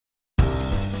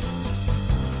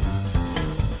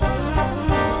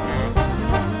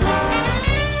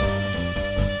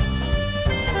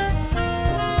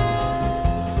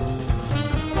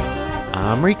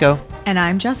I'm Rico. And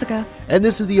I'm Jessica. And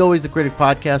this is the Always the Critic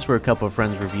podcast where a couple of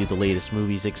friends review the latest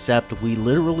movies, except we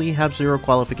literally have zero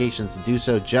qualifications to do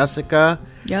so. Jessica,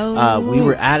 we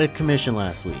were out of commission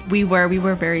last week. We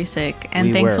were very sick.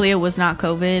 And thankfully it was not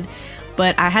COVID.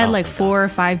 But I had 4 or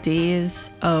 5 days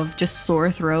of just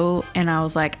sore throat. And I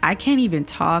was like, I can't even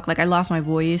talk. Like, I lost my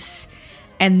voice.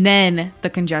 And then the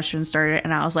congestion started.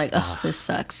 And I was like, oh, this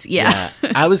sucks. Yeah.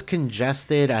 I was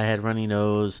congested. I had runny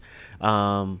nose.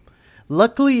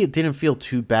 Luckily, it didn't feel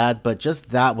too bad, but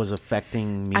just that was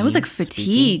affecting me. I was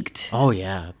fatigued. Speaking. Oh,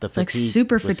 yeah. The fatigue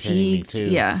super was fatigued. Me too.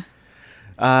 Yeah.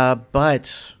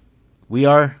 But we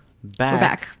are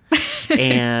back. We're back.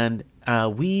 And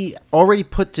we already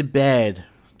put to bed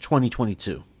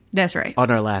 2022. That's right.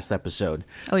 On our last episode.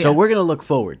 Oh, yeah. So we're going to look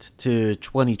forward to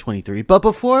 2023. But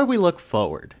before we look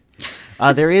forward,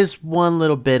 there is one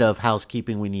little bit of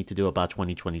housekeeping we need to do about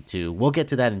 2022. We'll get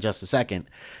to that in just a second.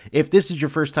 If this is your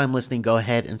first time listening, go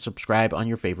ahead and subscribe on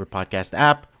your favorite podcast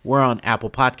app. We're on Apple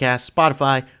Podcasts,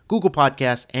 Spotify, Google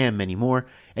Podcasts, and many more.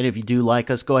 And if you do like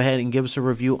us, go ahead and give us a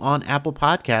review on Apple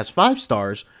Podcasts. 5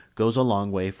 stars goes a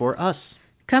long way for us.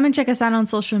 Come and check us out on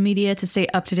social media to stay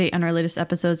up to date on our latest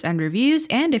episodes and reviews.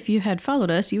 And if you had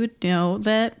followed us, you would know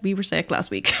that we were sick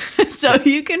last week. So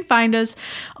you can find us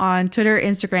on Twitter,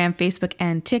 Instagram, Facebook,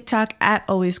 and TikTok at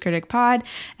Always Critic Pod.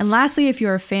 And lastly, if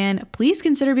you're a fan, please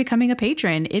consider becoming a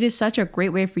patron. It is such a great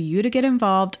way for you to get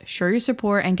involved, show your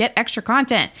support, and get extra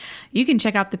content. You can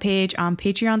check out the page on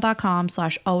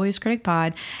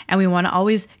patreon.com/alwayscriticpod. And we want to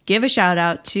always give a shout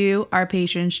out to our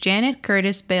patrons, Janet,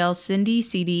 Curtis, Bale, Cindy,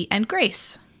 CD, and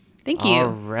Grace. Thank you. All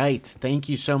right. Thank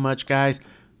you so much, guys.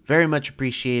 Very much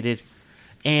appreciated.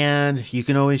 And you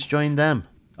can always join them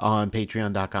on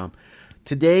patreon.com.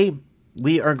 Today,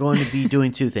 we are going to be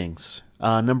doing 2 things.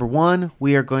 Number 1,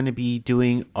 we are going to be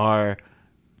doing our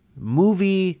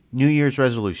movie New Year's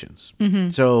resolutions.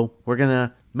 Mm-hmm. So we're going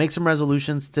to make some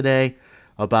resolutions today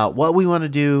about what we want to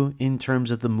do in terms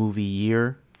of the movie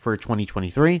year for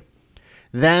 2023.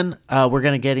 Then we're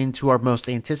going to get into our most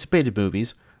anticipated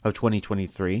movies of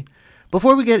 2023.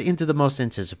 Before we get into the most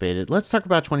anticipated, let's talk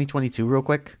about 2022 real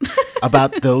quick.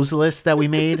 About those lists that we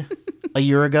made a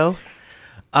year ago.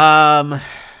 Obviously,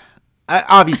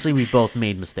 we both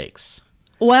made mistakes.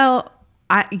 Well,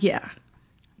 yeah.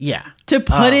 To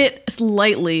put it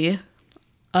lightly,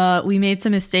 we made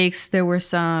some mistakes. There were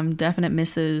some definite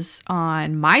misses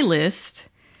on my list.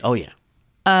 Oh, yeah.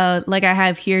 Like I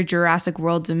have here Jurassic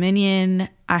World Dominion.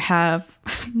 I have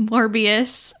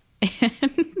Morbius.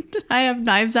 And I have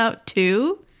Knives Out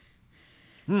 2.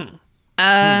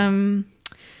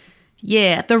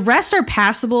 Yeah, the rest are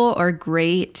passable or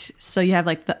great. So you have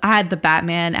I had the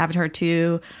Batman, Avatar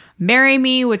 2, Marry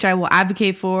Me, which I will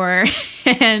advocate for,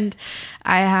 and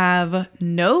I have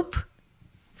Nope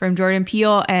from Jordan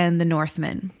Peele and The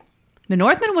Northman. The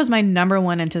Northman was my number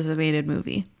 1 anticipated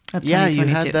movie of 2022. Yeah, you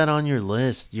had that on your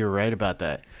list. You're right about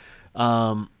that.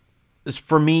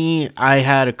 For me, I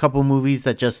had a couple movies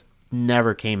that just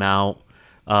never came out.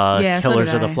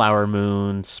 Killers of the Flower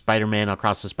Moon, Spider-Man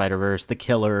Across the Spider-Verse, The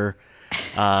Killer,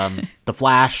 The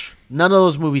Flash. None of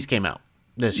those movies came out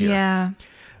this year. Yeah.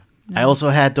 I also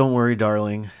had Don't Worry,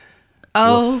 Darling.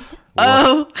 Oh. Woof,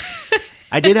 woof.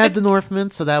 I did have The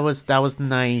Northman, so that was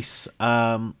nice.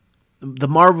 The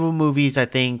Marvel movies, I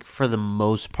think, for the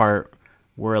most part,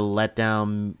 were a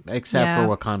letdown, except for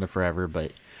Wakanda Forever.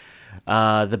 But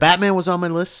the Batman was on my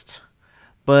list.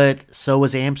 But so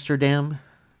was Amsterdam.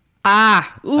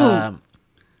 Shame.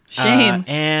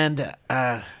 And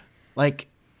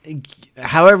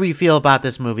however you feel about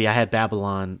this movie, I had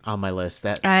Babylon on my list.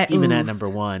 Even at number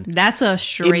 1. That's a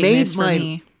straight miss for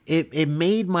me. It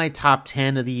made my top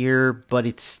 10 of the year, but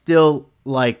it still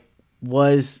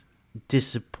was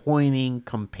disappointing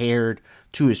compared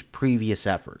to his previous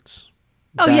efforts.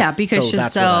 Because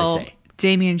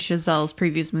Damien Chazelle's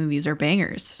previous movies are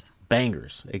bangers.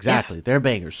 Bangers, exactly. Yeah. They're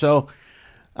bangers. So,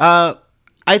 I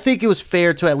think it was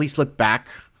fair to at least look back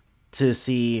to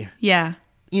see,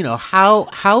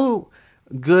 how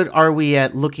good are we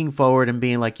at looking forward and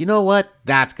being like, you know what,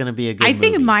 that's going to be a good movie. I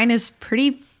think mine is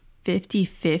pretty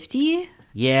 50-50.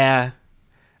 Yeah.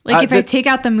 If I take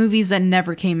out the movies that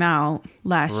never came out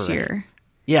last year.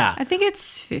 Yeah. I think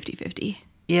it's 50-50.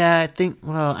 Yeah, I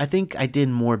think I did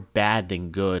more bad than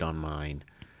good on mine.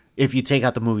 If you take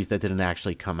out the movies that didn't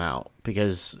actually come out.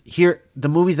 Because here, the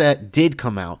movies that did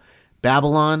come out,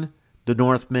 Babylon, The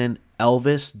Northman,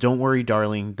 Elvis, Don't Worry,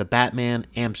 Darling, The Batman,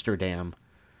 Amsterdam,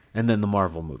 and then the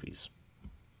Marvel movies.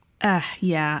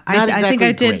 Yeah. I think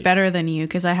I did better than you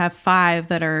because I have 5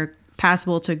 that are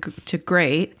passable to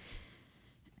great.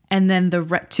 and then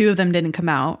two of them didn't come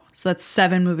out. So that's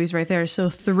 7 movies right there.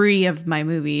 So 3 of my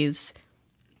movies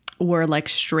were like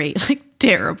straight, like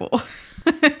terrible.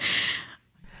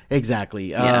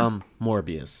 Exactly. Yeah.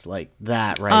 Morbius, like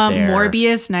that right there.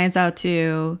 Morbius, Knives Out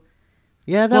 2.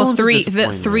 Yeah, that Well, one's a 3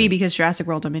 disappointment. because Jurassic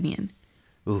World Dominion.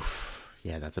 Oof.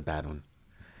 Yeah, that's a bad one.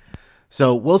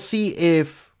 So we'll see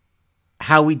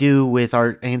how we do with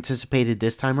our anticipated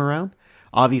this time around.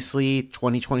 Obviously,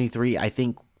 2023, I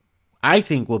think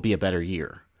will be a better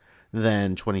year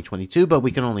than 2022, but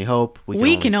we can only hope.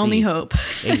 We can only see. hope.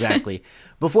 Exactly.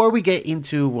 Before we get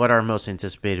into what our most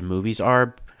anticipated movies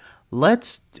are,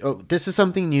 this is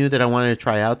something new that I wanted to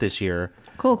try out this year.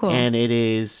 Cool. And it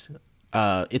is,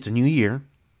 it's a new year.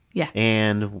 Yeah.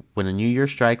 And when a new year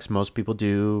strikes, most people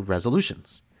do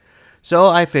resolutions. So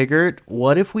I figured,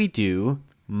 what if we do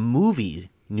movie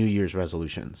New Year's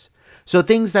resolutions? So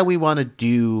things that we want to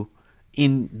do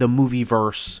in the movie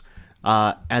verse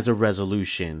as a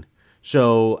resolution.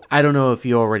 So I don't know if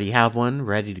you already have one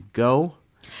ready to go.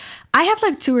 I have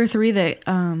like 2 or 3 that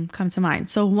come to mind.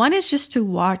 So one is just to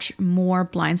watch more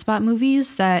blind spot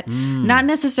movies that not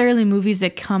necessarily movies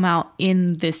that come out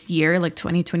in this year, like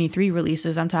 2023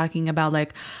 releases. I'm talking about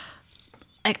like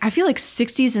I feel like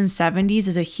 60s and 70s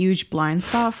is a huge blind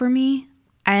spot for me.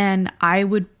 And I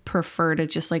would prefer to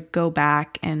just like go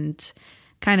back and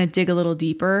kind of dig a little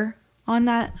deeper on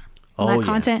that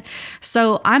content.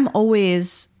 So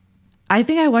I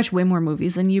think I watch way more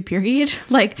movies than you, period.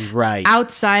 Like right.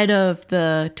 outside of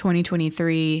the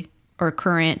 2023 or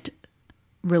current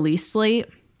release slate,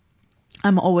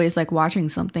 I'm always like watching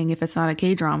something if it's not a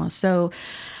K-drama. So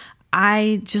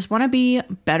I just want to be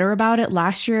better about it.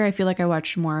 Last year, I feel like I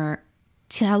watched more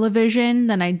television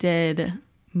than I did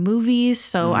movies.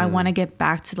 So I want to get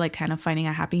back to like kind of finding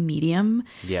a happy medium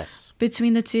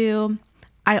between the two.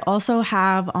 I also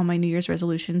have on my New Year's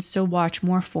resolutions to watch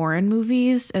more foreign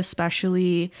movies,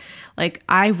 especially like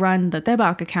I run the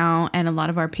Debak account and a lot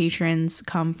of our patrons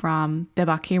come from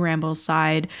Debak K-Ramble's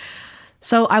side.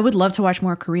 So I would love to watch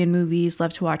more Korean movies,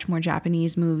 love to watch more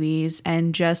Japanese movies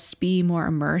and just be more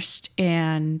immersed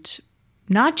and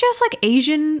not just like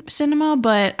Asian cinema,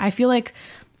 but I feel like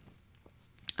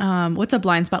what's a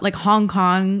blind spot? Like Hong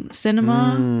Kong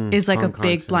cinema is like Hong a Kong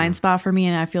big cinema. blind spot for me.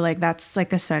 And I feel like that's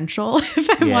like essential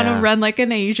if I want to run like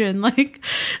an Asian like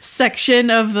section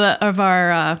of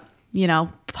our,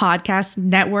 podcast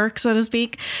network, so to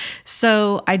speak.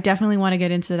 So I definitely want to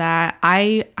get into that.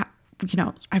 I've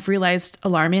realized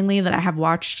alarmingly that I have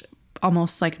watched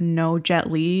almost like no Jet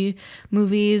Li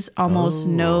movies, almost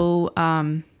no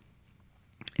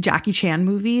Jackie Chan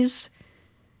movies.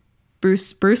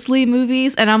 Bruce Lee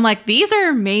movies, and I'm like, these are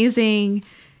amazing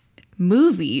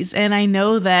movies, and I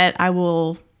know that I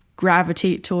will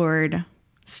gravitate toward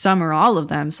some or all of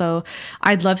them. So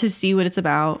I'd love to see what it's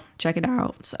about, check it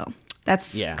out. So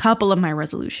that's a couple of my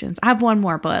resolutions. I have one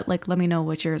more, but like, let me know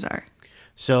what yours are.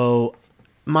 So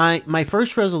my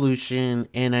first resolution,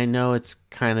 and I know it's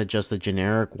kind of just a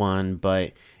generic one,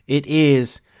 but it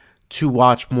is to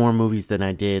watch more movies than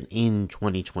I did in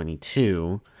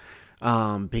 2022.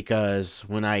 Because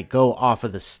when I go off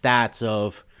of the stats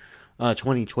of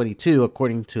 2022,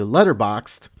 according to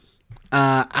Letterboxd,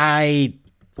 I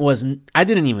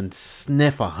didn't even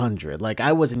sniff 100. Like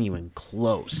I wasn't even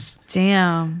close.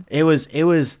 Damn. It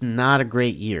was not a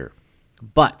great year,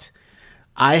 but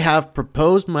I have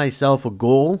proposed myself a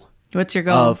goal. What's your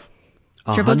goal? Of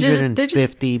Triple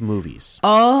 150 movies.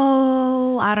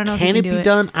 Oh, I don't know. Can it be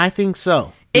done? I think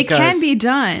so. It can be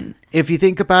done. If you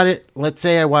think about it, let's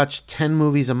say I watch 10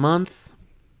 movies a month.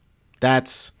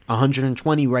 That's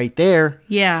 120 right there.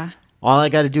 Yeah. All I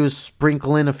got to do is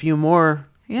sprinkle in a few more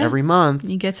every month.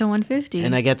 You get to 150.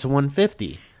 And I get to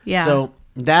 150. Yeah. So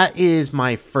that is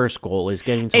my first goal, is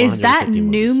getting to 150 Is that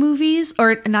new movies. movies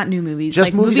or not new movies?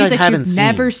 Just like movies I that haven't you've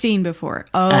never seen before.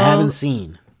 Oh, I haven't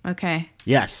seen. Okay.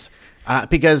 Yes.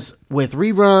 Because with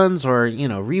reruns or,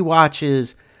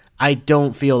 rewatches, I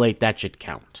don't feel like that should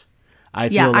count. I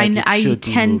feel like I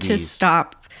tend to movies.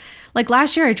 stop. Like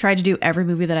last year, I tried to do every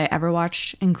movie that I ever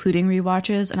watched, including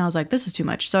rewatches, and I was like, "This is too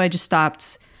much." So I just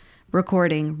stopped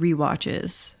recording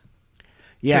rewatches.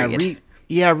 Yeah,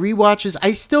 rewatches.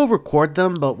 I still record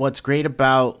them, but what's great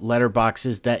about Letterboxd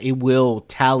is that it will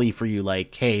tally for you,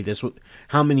 like, "Hey,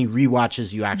 how many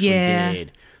rewatches you actually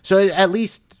did." So it at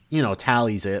least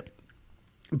tallies it.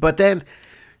 But then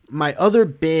my other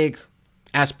big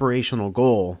aspirational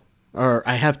goal, or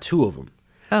I have 2 of them.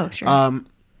 Oh, sure.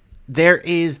 There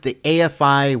is the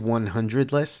AFI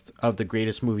 100 list of the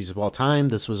greatest movies of all time.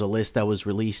 This was a list that was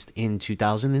released in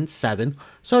 2007,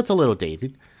 so it's a little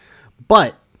dated.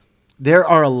 But there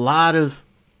are a lot of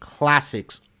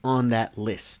classics on that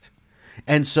list.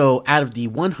 And so out of the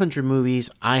 100 movies,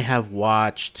 I have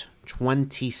watched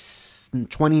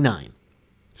 29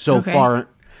 so far.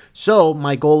 So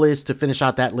my goal is to finish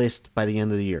out that list by the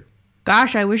end of the year.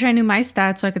 Gosh, I wish I knew my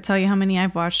stats so I could tell you how many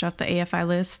I've watched off the AFI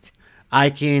list. I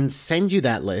can send you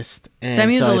that list. And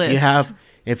send me so the if list.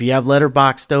 if you have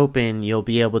Letterboxd open, you'll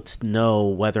be able to know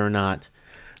whether or not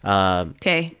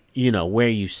Okay. where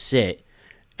you sit.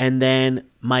 And then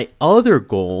my other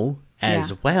goal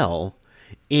as Yeah. well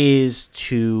is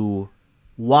to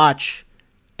watch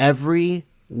every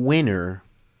winner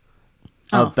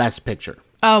of Best Picture.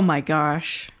 Oh my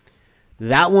gosh.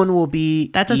 That one will be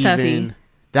That's a toughie.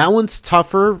 That one's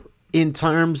tougher in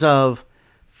terms of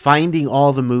finding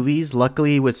all the movies.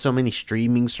 Luckily, with so many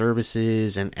streaming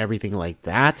services and everything like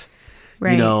that,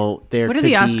 Right. there What are could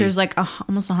the be- Oscars, like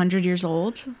almost 100 years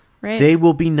old? Right? They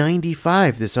will be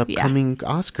 95 this upcoming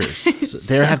Oscars. So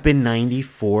there have been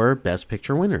 94 Best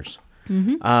Picture winners.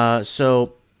 Mm-hmm.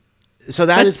 So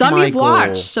that but is some my you've goal.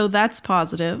 watched, so that's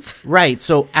positive. Right.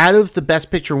 So out of the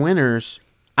Best Picture winners,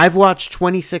 I've watched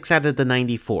 26 out of the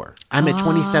 94. I'm at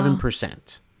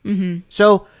 27%. Mm-hmm.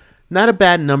 So not a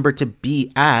bad number to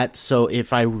be at. So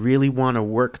if I really want to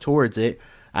work towards it,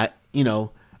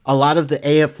 a lot of the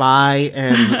AFI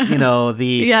and, the...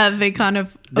 Yeah, they kind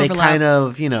of They overlap. kind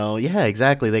of,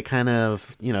 exactly. They kind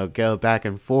of, go back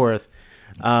and forth.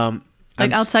 I'll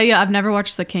tell you, I've never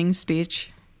watched The King's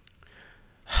Speech.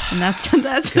 And that's a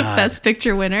Best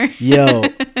Picture winner.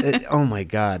 Oh my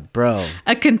God, bro.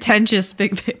 A contentious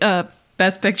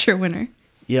Best Picture winner.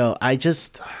 I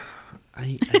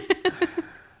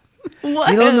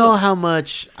What? you don't know how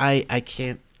much I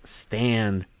can't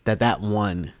stand that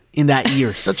won in that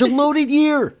year. Such a loaded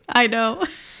year. I know.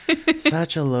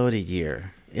 Such a loaded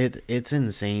year. It's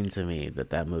insane to me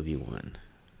that movie won.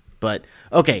 But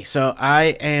okay, so I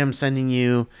am sending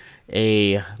you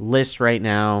a list right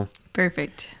now.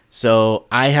 Perfect. So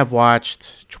I have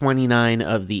watched 29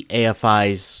 of the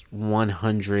AFI's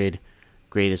 100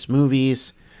 greatest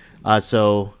movies.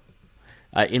 So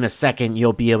in a second,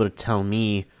 you'll be able to tell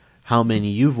me how many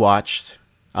you've watched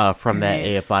from that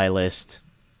Right. AFI list.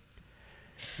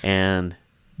 And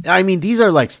I mean, these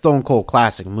are like stone cold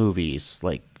classic movies.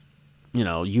 Like,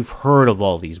 you've heard of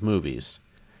all these movies.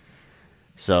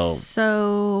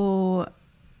 So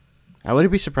I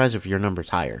wouldn't be surprised if your number's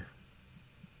higher.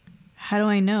 how do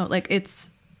I know?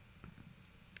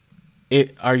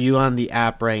 Are you on the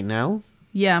app right now?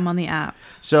 Yeah, I'm on the app.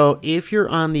 So if you're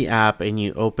on the app and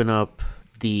you open up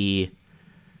the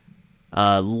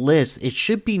list, it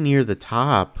should be near the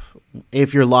top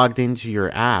if you're logged into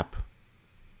your app.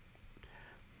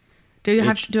 Do I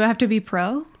have to be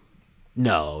pro?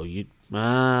 No,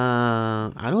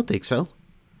 I don't think so.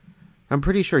 I'm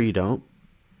pretty sure you don't.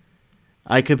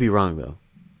 I could be wrong though.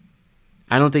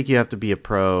 I don't think you have to be a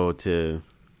pro to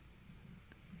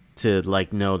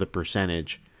like know the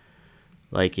percentage.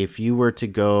 Like if you were to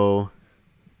go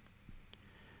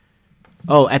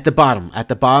at the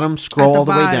bottom, scroll all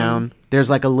the way down. There's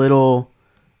like a little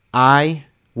I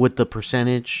with the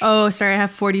percentage. Oh, sorry, I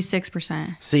have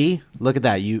 46%. See? Look at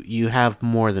that. You have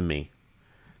more than me.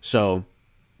 So,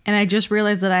 And I just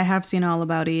realized that I have seen All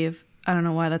About Eve. I don't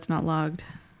know why that's not logged.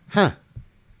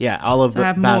 yeah, all of So I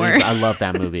have about more. Eve. I love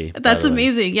that movie. by That's the way.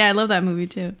 amazing. Yeah, I love that movie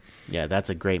too. Yeah, that's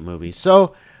a great movie.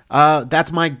 So,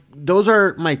 those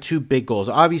are my two big goals.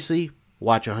 Obviously,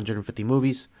 watch 150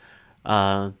 movies.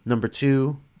 Number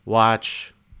 2,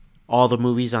 watch all the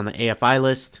movies on the AFI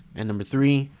list. And number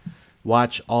 3,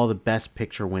 watch all the Best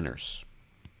Picture winners.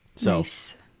 So,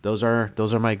 Nice. those are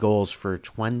my goals for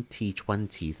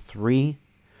 2023.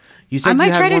 You said I might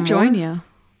you had try to one join more? you.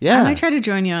 Yeah. I might try to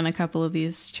join you on a couple of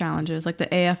these challenges, like the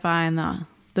AFI and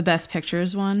the Best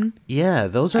Pictures one. Yeah,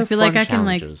 those are I feel fun like I can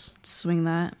challenges. swing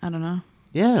that. I don't know.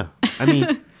 Yeah. I mean,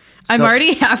 I'm so-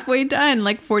 already halfway done,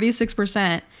 like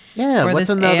 46%. Yeah, for what's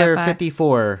this another AFI.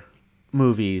 54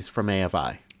 movies from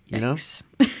AFI? You know? Yikes.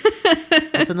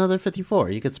 What's another 54?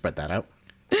 You could spread that out.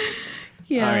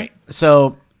 Yeah. All right.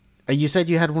 So, you said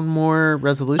you had one more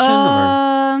resolution?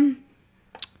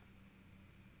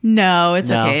 No, it's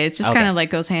No? okay. It's just Okay. kind of like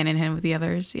goes hand in hand with the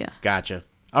others. Yeah. Gotcha.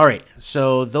 All right.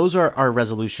 So, those are our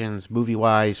resolutions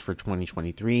movie-wise for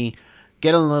 2023.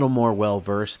 Get a little more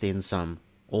well-versed in some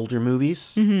older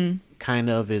movies. Mm-hmm. Kind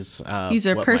of is These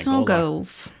are what my personal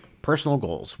goals are. goals. Personal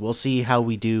goals. We'll see how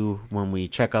we do when we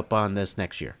check up on this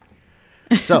next year.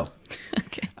 So,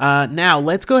 Okay. now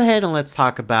let's go ahead and let's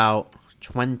talk about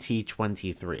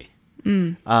 2023.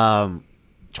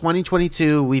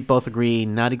 2022, we both agree,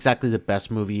 not exactly the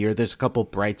best movie year. There's a couple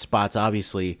bright spots,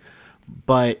 obviously.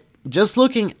 But just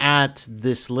looking at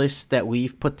this list that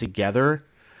we've put together,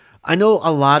 I know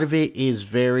a lot of it is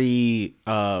very,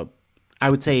 I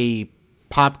would say,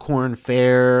 popcorn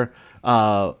fare,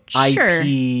 Sure.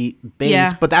 IP based,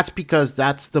 Yeah. but that's because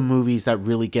that's the movies that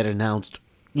really get announced,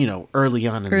 early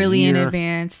on in Early the in year.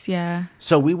 advance, yeah.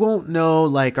 So we won't know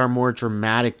like our more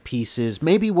dramatic pieces.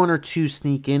 Maybe one or two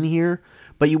sneak in here,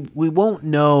 but we won't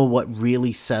know what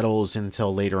really settles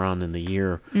until later on in the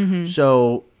year.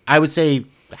 So I would say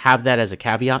have that as a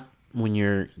caveat when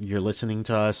you're listening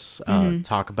to us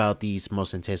talk about these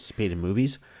most anticipated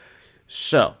movies.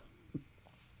 So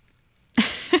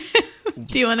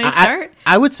Do you want to start?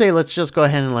 I would say let's just go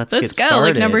ahead and let's Let's get go.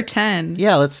 started. Like number 10.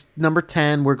 Yeah, let's number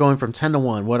 10. We're going from 10 to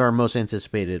 1. What our most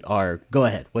anticipated are. Go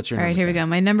ahead. What's your All right, number here we 10? go.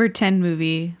 My number 10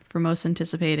 movie for most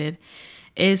anticipated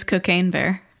is Cocaine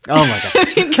Bear. Oh my god.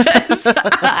 Because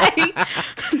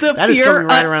That is coming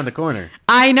right around the corner.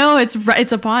 I know it's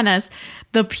upon us.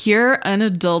 The pure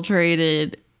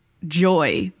unadulterated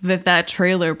joy that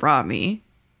trailer brought me.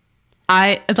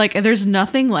 There's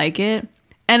nothing like it.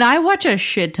 And I watch a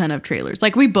shit ton of trailers.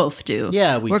 Like we both do.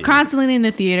 Yeah, we're do. Constantly in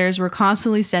the theaters. We're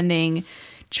constantly sending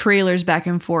trailers back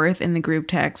and forth in the group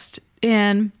text.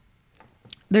 And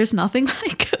there's nothing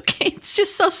like cocaine. It's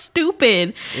just so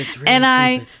stupid. It's really and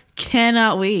I stupid.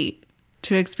 cannot wait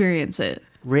to experience it.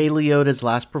 Ray Liotta's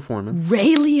last performance.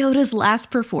 Ray Liotta's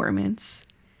last performance.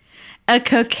 A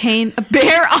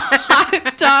bear on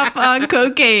top on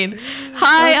cocaine.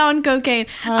 High on cocaine.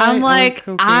 I'm on like,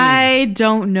 cocaine. I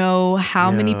don't know how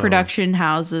many No. production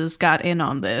houses got in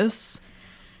on this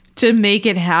to make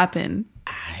it happen.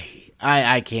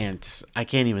 I can't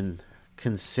even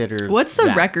consider. What's the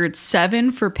that. record?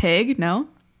 7 for Pig? No?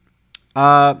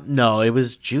 No, it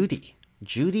was Judy.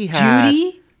 Judy had.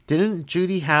 Judy? Didn't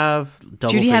Judy have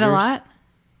double Judy had a figures? lot?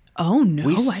 Oh, no.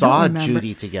 We I don't saw remember.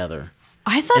 Judy together.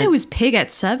 I thought it was Pig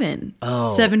at 7.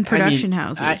 Oh, 7 I production mean,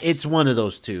 houses. it's one of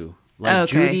those two. Like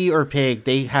Okay. Judy or Pig,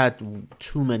 they had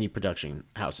too many production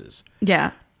houses.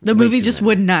 Yeah. The Way movie too just many.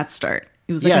 would not start.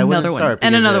 It was like Yeah, it wouldn't another one. start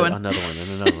And because another of one. Another one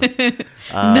and another one.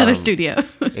 Another studio.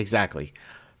 Exactly.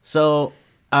 So,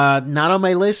 not on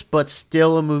my list, but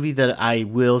still a movie that I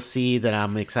will see that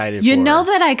I'm excited You for. know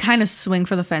that I kind of swing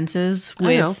for the fences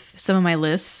I know. with some of my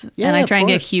lists, Yeah, and I of try and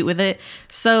get course. cute with it.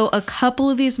 So a couple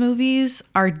of these movies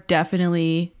are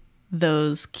definitely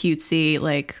those cutesy,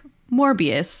 like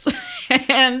Morbius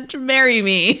and Marry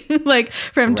Me, like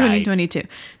from Right. 2022.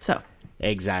 So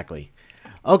Exactly.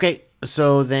 Okay,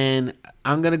 so then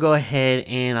I'm going to go ahead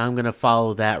and I'm going to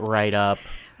follow that right up.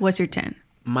 what's your 10?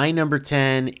 My number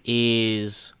 10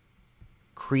 is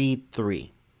Creed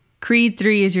 3. Creed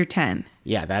 3 is your 10.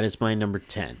 Yeah, that is my number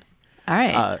 10. All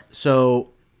right. So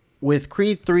with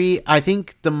Creed 3, I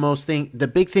think the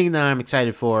big thing that I'm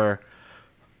excited for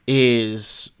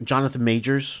is Jonathan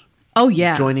Majors oh,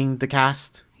 yeah. joining the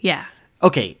cast. Yeah.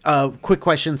 Okay, quick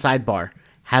question, sidebar.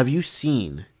 Have you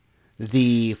seen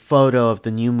the photo of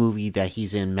the new movie that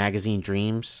he's in, Magazine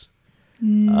Dreams?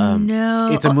 No.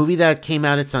 It's a movie that came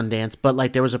out at Sundance, but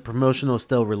like there was a promotional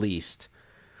still released.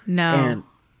 No. And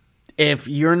if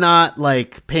you're not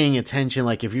like paying attention,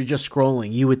 like if you're just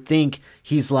scrolling, you would think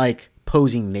he's like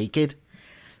posing naked.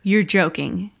 You're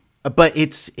joking. But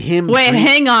it's him. Wait,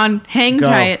 hang on. Hang Go.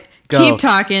 tight. Go. Keep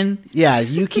talking. Yeah,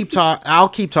 you keep talk. I'll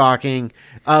keep talking.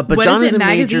 But What is it, Jonathan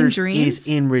Magazine Majors Dreams? is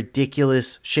in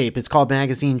ridiculous shape. It's called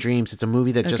Magazine Dreams. It's a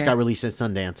movie that just Okay. got released at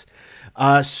Sundance.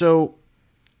 So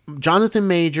Jonathan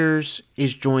Majors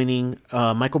is joining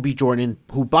Michael B. Jordan,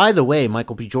 who, by the way,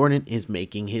 Michael B. Jordan is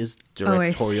making his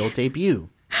directorial debut.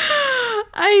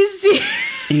 I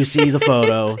see. You see the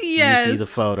photo. Yes. You see the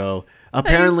photo.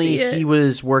 Apparently, see it. he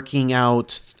was working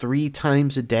out 3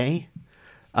 times a day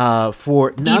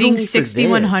for not Eating only for this-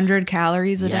 6,100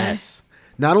 calories a Yes.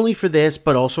 Not only for this,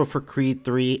 but also for Creed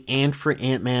 3 and for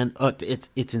Ant-Man.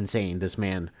 It's insane. This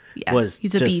man Yeah, was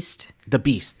he's a just beast. The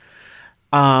beast.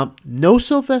 No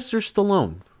Sylvester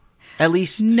Stallone. At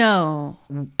least day. No.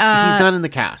 he's not in the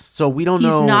cast. So we don't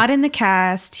know. He's not in the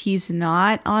cast. He's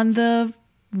not on the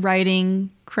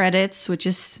writing credits, which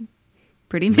is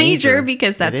pretty major, Major.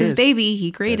 because that's It his is. baby.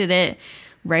 He created it.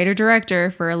 Writer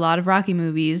director for a lot of Rocky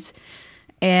movies.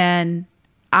 And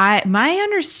my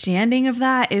understanding of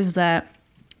that is that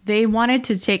they wanted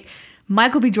to take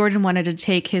Michael B. Jordan wanted to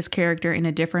take his character in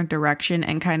a different direction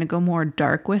and kind of go more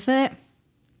dark with it,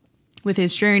 with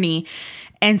his journey.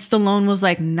 And Stallone was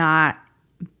like not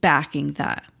backing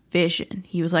that vision.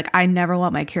 He was like, I never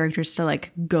want my characters to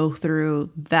like go through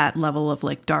that level of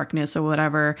like darkness or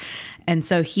whatever. And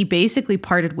so he basically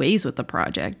parted ways with the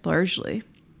project largely.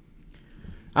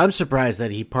 I'm surprised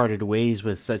that he parted ways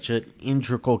with such an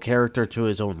integral character to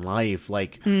his own life.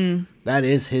 Like, that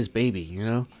is his baby, you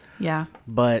know? Yeah.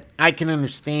 But I can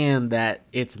understand that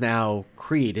it's now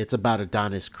Creed. It's about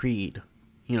Adonis Creed.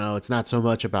 You know, it's not so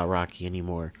much about Rocky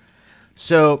anymore.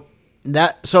 So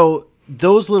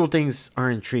those little things are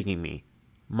intriguing me.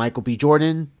 Michael B.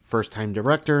 Jordan, first-time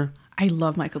director. I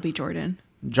love Michael B. Jordan.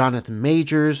 Jonathan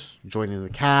Majors joining the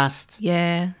cast.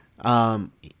 Yeah.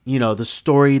 You know, the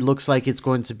story looks like it's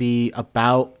going to be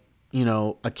about, you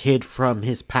know, a kid from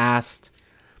his past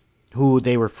who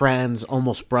they were friends,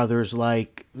 almost brothers,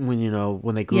 like when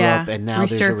they grew up, and now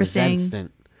there's a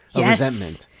resentment.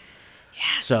 Yes.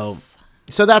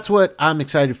 So that's what I'm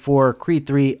excited for. Creed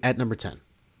 3 at number 10.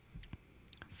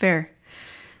 Fair.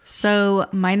 So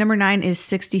my number 9 is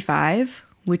 65,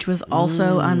 which was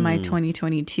also on my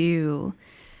 2022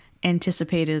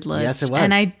 anticipated list. Yes, it was.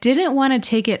 And I didn't want to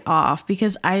take it off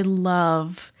because I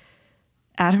love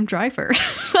Adam Driver.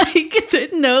 Like,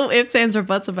 no ifs, ands, or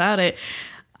buts about it.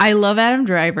 I love Adam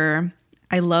Driver.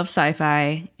 I love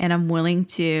sci-fi, and I'm willing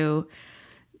to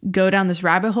go down this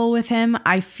rabbit hole with him.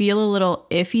 I feel a little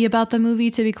iffy about the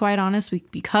movie, to be quite honest,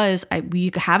 because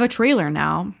we have a trailer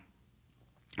now,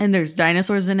 and there's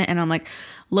dinosaurs in it, and I'm like,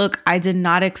 look, I did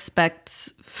not expect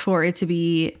for it to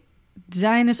be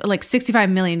dinosaur. Like 65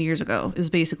 million years ago is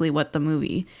basically what the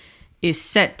movie is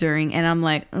set during, and I'm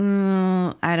like,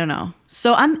 I don't know.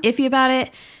 So I'm iffy about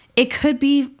it. It could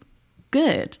be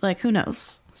good. Like, who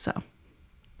knows? So.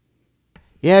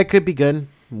 Yeah, it could be good.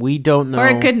 We don't know. Or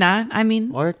it could not. I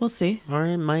mean, we'll see. Or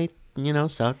it might,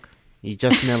 suck. You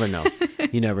just never know.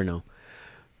 You never know.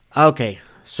 Okay,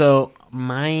 so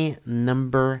my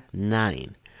number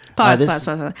 9.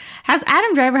 Pause. Has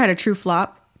Adam Driver had a true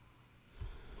flop?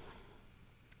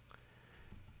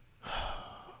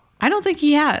 I don't think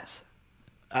he has.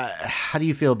 How do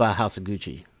you feel about House of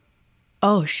Gucci?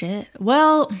 Oh, shit.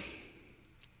 Well,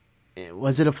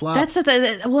 was it a flop? That's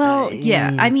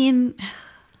yeah. I mean,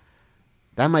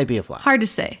 that might be a flop. Hard to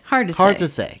say. Hard to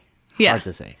say. Yeah. Hard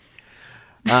to say.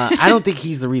 I don't think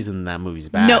he's the reason that movie's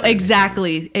bad. No,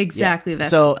 exactly. Exactly. Yeah.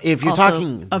 That's so if you're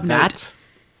talking of that,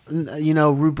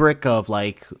 rubric of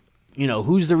like,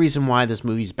 who's the reason why this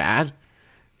movie's bad?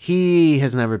 He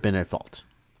has never been at fault.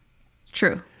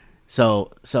 True. So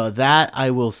that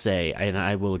I will say, and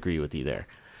I will agree with you there.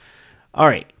 All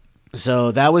right.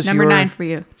 So that was number 9 for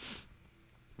you.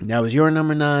 That was your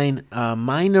number 9.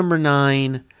 My number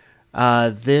 9.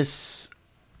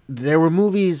 There were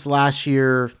movies last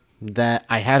year that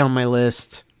I had on my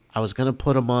list. I was gonna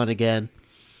put them on again.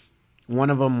 One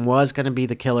of them was gonna be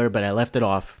The Killer, but I left it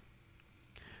off.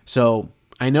 So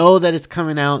I know that it's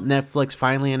coming out. Netflix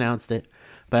finally announced it,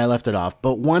 but I left it off.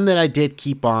 But one that I did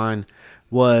keep on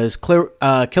was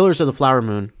Killers of the Flower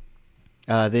Moon.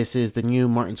 This is the new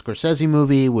Martin Scorsese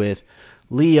movie with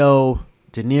Leo,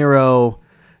 De Niro,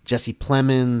 Jesse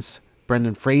Plemons,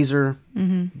 Brendan Fraser.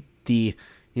 Mm-hmm. The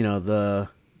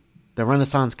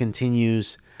Renaissance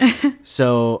continues.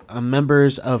 So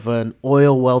members of an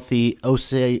oil-wealthy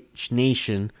Osage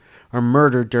nation are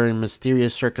murdered during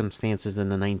mysterious circumstances in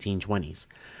the 1920s.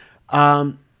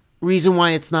 Reason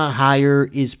why it's not higher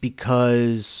is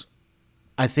because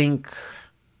I think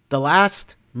the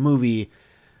last movie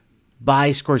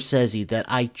by Scorsese that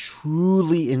I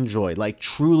truly enjoyed, like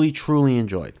truly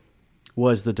enjoyed,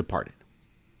 was The Departed.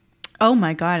 Oh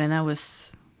my God, and that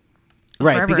was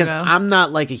right, because ago. I'm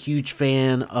not like a huge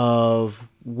fan of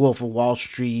Wolf of Wall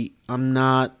Street. I'm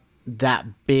not that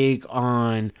big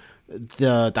on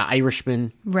the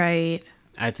Irishman. Right.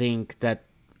 I think that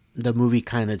the movie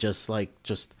kind of just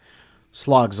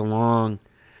slogs along.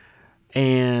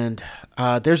 And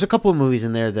there's a couple of movies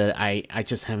in there that I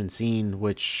just haven't seen,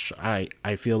 which I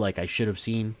feel like I should have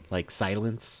seen, like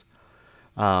Silence.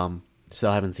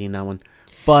 Still haven't seen that one.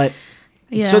 But,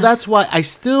 yeah. So that's why I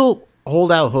still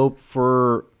hold out hope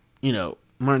for,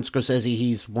 Martin Scorsese.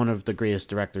 He's one of the greatest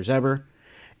directors ever.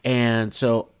 And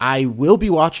so I will be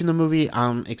watching the movie.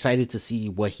 I'm excited to see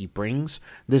what he brings.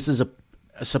 This is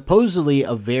supposedly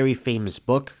a very famous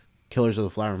book, Killers of the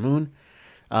Flower Moon.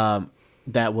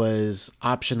 That was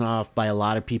optioned off by a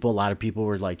lot of people. A lot of people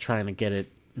were like trying to get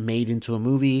it made into a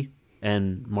movie,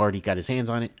 and Marty got his hands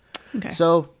on it. Okay.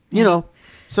 So,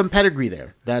 some pedigree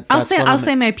there. I'll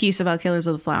say my piece about Killers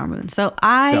of the Flower Moon. So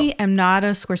I am not a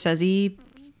Scorsese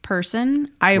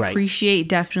person. I appreciate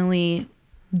definitely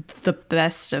the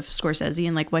best of Scorsese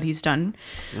and like what he's done.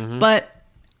 Mm-hmm. But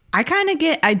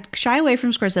I shy away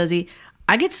from Scorsese.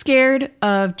 I get scared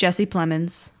of Jesse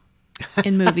Plemons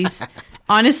in movies.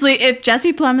 Honestly, if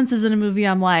Jesse Plemons is in a movie,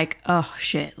 I'm like, oh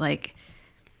shit, like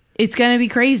it's going to be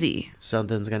crazy.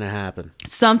 Something's going to happen.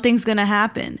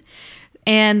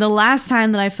 And the last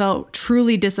time that I felt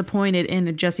truly disappointed in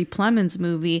a Jesse Plemons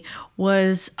movie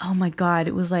was, oh my God,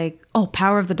 it was like,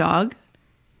 Power of the Dog.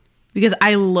 Because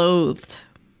I loathed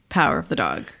Power of the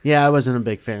Dog. Yeah, I wasn't a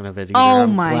big fan of it either. Oh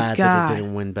my glad God. that it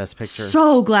didn't win Best Picture.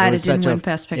 So glad it didn't such win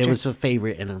Best Picture. It was a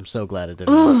favorite, and I'm so glad it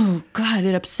didn't. Oh God,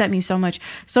 it upset me so much.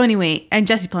 So anyway, and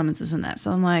Jesse Plemons is in that.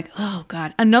 So I'm like, oh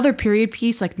God, another period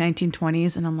piece like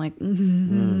 1920s. And I'm like,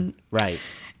 Right.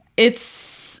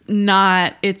 it's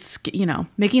not, it's,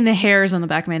 making the hairs on the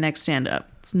back of my neck stand up.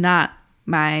 It's not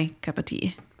my cup of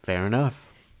tea. Fair enough.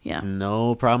 Yeah.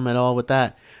 No problem at all with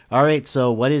that. All right,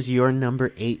 so what is your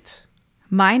number 8?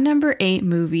 My number 8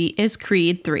 movie is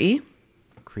Creed 3.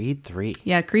 Creed 3.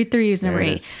 Yeah, Creed 3 is number There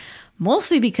it 8. is.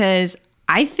 Mostly because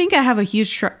I think I have a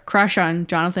huge crush on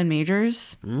Jonathan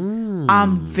Majors.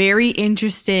 I'm very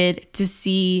interested to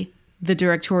see the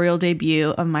directorial debut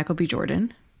of Michael B.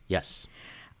 Jordan. Yes.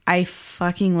 I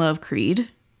fucking love Creed.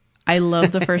 I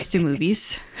love the first 2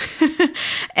 movies.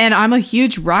 And I'm a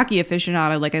huge Rocky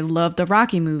aficionado. Like, I love the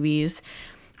Rocky movies.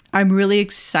 I'm really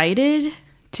excited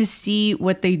to see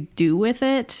what they do with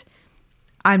it.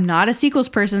 I'm not a sequels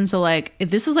person, so like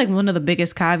this is like one of the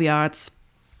biggest caveats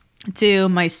to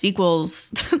my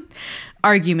sequels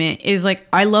argument is like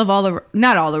I love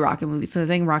not all the Rocky movies. So I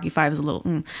think Rocky 5 is a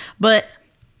little, but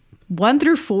 1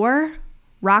 through 4,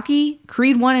 Rocky,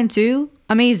 Creed 1 and 2,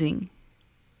 amazing.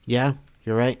 Yeah,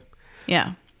 you're right.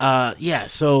 Yeah. Yeah,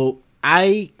 so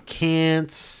I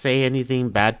can't say anything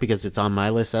bad because it's on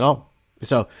my list at all.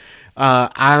 So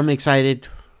I'm excited.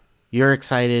 You're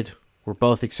excited. We're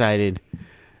both excited.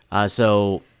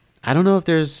 So I don't know if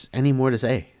there's any more to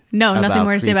say. No, nothing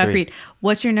more to say about 3. Creed.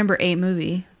 What's your number 8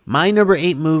 movie? My number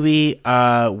 8 movie,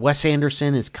 Wes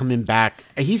Anderson is coming back.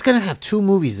 He's going to have 2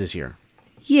 movies this year.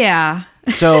 Yeah.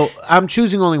 So I'm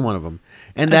choosing only one of them.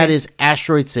 And that is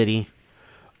Asteroid City.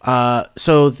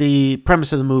 So the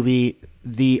premise of the movie,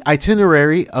 the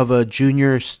itinerary of a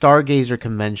junior stargazer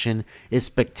convention is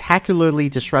spectacularly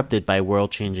disrupted by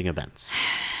world-changing events.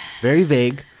 Very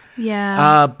vague.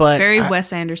 Yeah. But very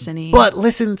Wes Anderson-y. But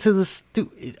listen to this.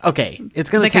 Okay,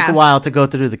 it's going to take cast. a while to go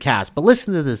through the cast, but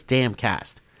listen to this damn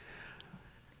cast.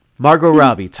 Margot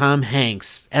Robbie, Tom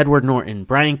Hanks, Edward Norton,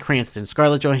 Bryan Cranston,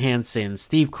 Scarlett Johansson,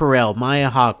 Steve Carell,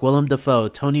 Maya Hawke, Willem Dafoe,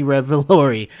 Tony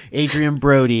Revolori, Adrian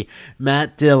Brody,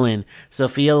 Matt Dillon,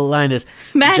 Sophia Linus,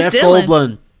 Jeff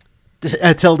Goldblum,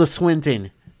 Tilda Swinton.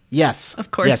 Yes.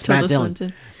 Of course, yes, Tilda Matt Dillon.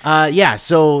 Swinton. Yeah,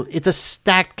 so it's a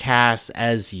stacked cast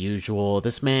as usual.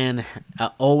 This man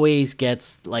always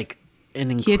gets like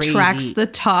he attracts the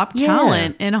top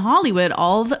talent in Hollywood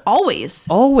always.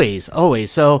 Always.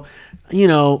 So, I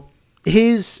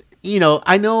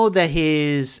know that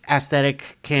his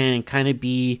aesthetic can kind of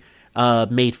be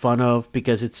made fun of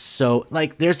because it's so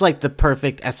like there's like the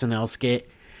perfect SNL skit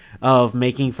of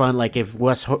making fun like if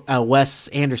Wes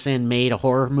Anderson made a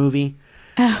horror movie.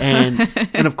 And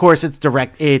of course it's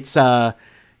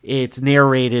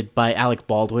narrated by Alec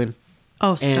Baldwin.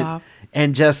 Oh, stop.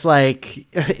 And just like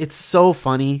it's so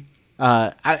funny.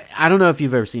 I don't know if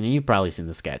you've ever seen it. You've probably seen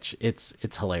the sketch. It's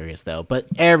hilarious though. But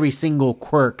every single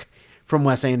quirk from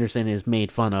Wes Anderson is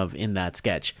made fun of in that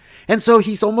sketch. And so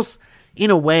he's almost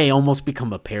in a way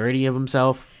become a parody of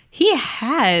himself. He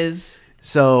has.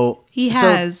 So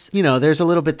there's a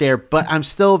little bit there, but I'm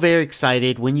still very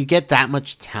excited when you get that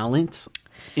much talent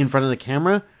in front of the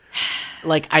camera.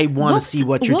 Like I want to see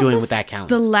what you're doing with that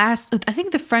talent. I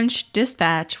think The French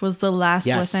Dispatch was the last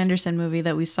Wes Anderson movie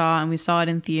that we saw, and we saw it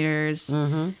in theaters,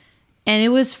 and it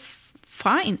was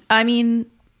fine. I mean,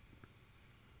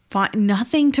 fine.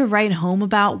 Nothing to write home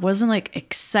about. Wasn't like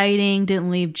exciting. Didn't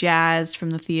leave jazzed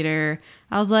from the theater.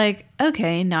 I was like,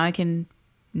 okay, now I can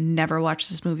never watch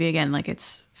this movie again. Like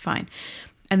it's fine.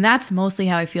 And that's mostly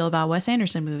how I feel about Wes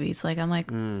Anderson movies. Like I'm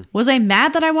like, was I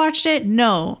mad that I watched it?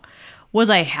 No. Was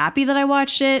I happy that I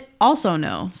watched it? Also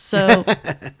no. So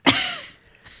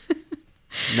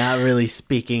not really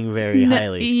speaking very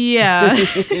highly. Yeah.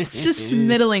 It's just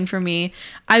middling for me.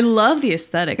 I love the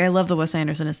aesthetic. I love the Wes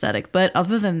Anderson aesthetic. But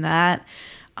other than that,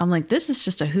 I'm like, this is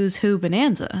just a who's who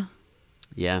bonanza.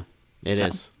 Yeah, it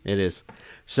is.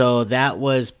 So that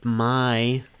was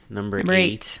my number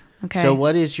 8. Okay. So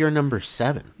what is your number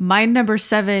 7? My number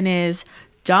 7 is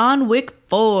John Wick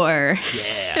 4.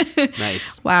 Yeah.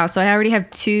 Nice. Wow. So I already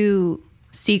have 2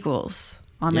 sequels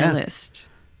on my list.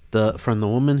 From the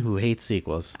woman who hates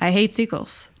sequels. I hate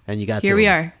sequels. And you got Here we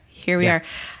are.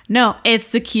 No,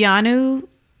 it's the Keanu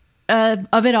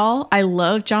of it all. I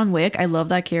love John Wick. I love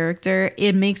that character.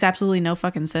 It makes absolutely no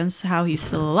fucking sense how he's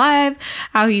still alive,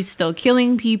 how he's still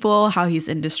killing people, how he's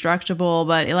indestructible.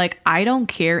 But like, I don't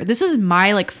care. This is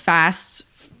my like fast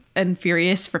and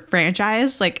Furious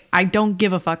franchise. Like, I don't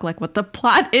give a fuck like what the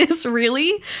plot is,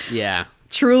 really. Yeah.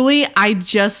 Truly, I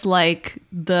just like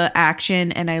the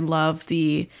action, and I love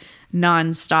the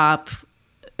nonstop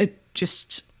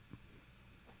just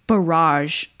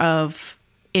barrage of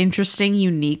interesting,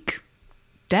 unique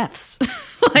deaths,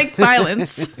 like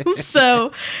violence.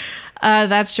 So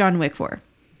that's John Wick 4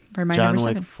 for my John number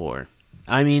Wick 7. 4.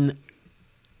 I mean,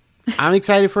 I'm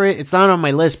excited for it. It's not on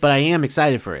my list, but I am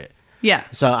excited for it. Yeah.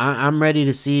 So I'm ready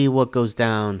to see what goes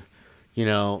down, you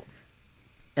know.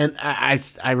 And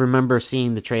I remember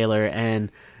seeing the trailer,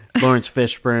 and Lawrence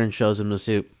Fishburne shows him the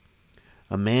suit.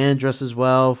 A man dresses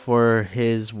well for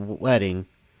his wedding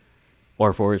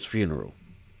or for his funeral.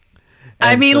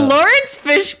 I And mean, so- Lawrence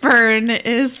Fishburne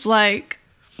is like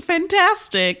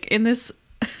fantastic in this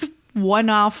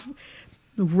one-off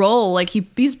role. Like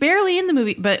he's barely in the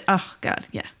movie, but oh god,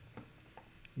 yeah,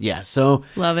 Yeah, so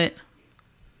love it.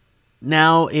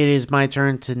 now it is my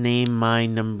turn to name my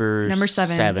number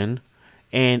 7.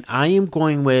 And I am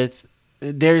going with,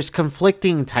 there's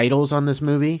conflicting titles on this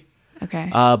movie, Okay.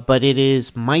 but it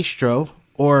is Maestro,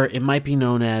 or it might be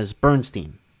known as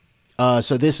Bernstein.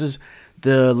 So this is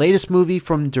the latest movie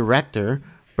from director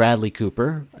Bradley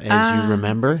Cooper. As you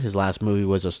remember, his last movie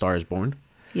was A Star is Born.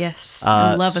 Yes,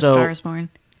 I love A so- Star is Born.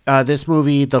 This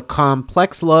movie, the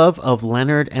complex love of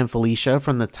Leonard and Felicia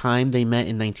from the time they met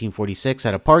in 1946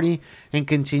 at a party and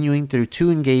continuing through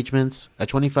 2 engagements, a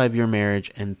 25-year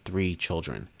marriage, and 3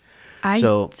 children.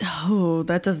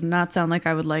 That does not sound like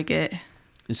I would like it.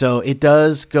 So it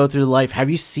does go through life. Have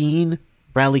you seen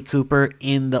Bradley Cooper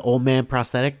in the old man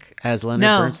prosthetic as Leonard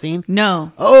Bernstein?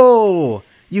 No. Oh,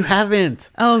 you haven't.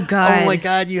 Oh god. Oh my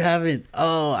God, you haven't.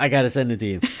 Oh, I gotta send it to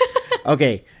you.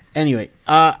 Okay. Anyway,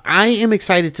 I am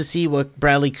excited to see what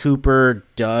Bradley Cooper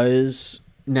does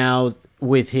now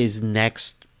with his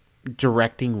next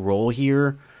directing role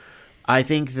here. I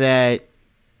think that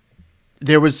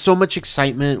there was so much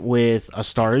excitement with A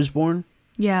Star is Born,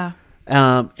 Yeah.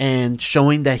 and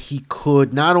showing that he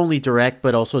could not only direct,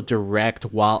 but also direct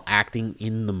while acting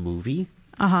in the movie.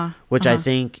 Which I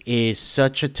think is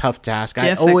such a tough task.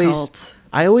 Difficult.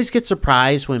 I always get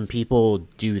surprised when people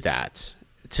do that.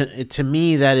 To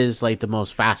me, that is like the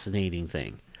most fascinating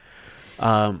thing.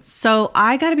 So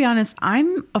I gotta be honest,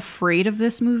 I'm afraid of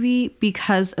this movie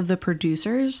because of the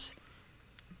producers.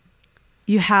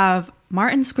 You have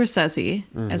Martin Scorsese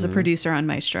as a producer on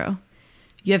Maestro.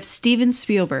 You have Steven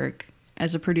Spielberg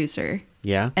as a producer.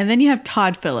 Yeah. And then you have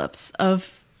Todd Phillips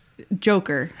of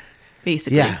Joker,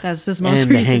 basically. Yeah. That's his most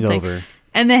And The recent Hangover. thing.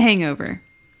 And The Hangover.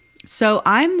 So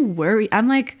I'm worried. I'm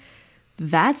like,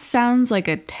 that sounds like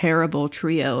a terrible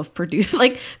trio of producers.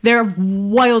 Like, they're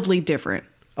wildly different.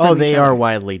 Oh, from they each are other.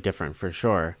 widely different for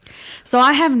sure. So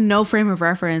I have no frame of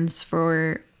reference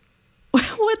for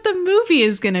what the movie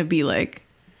is going to be like.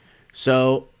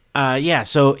 So,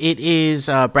 so it is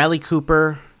Bradley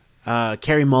Cooper,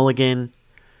 Carey Mulligan,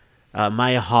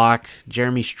 Maya Hawke,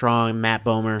 Jeremy Strong, Matt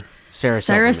Bomer,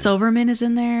 Sarah Silverman is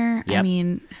in there. I Yep.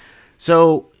 mean,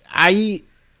 So I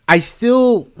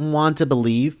still want to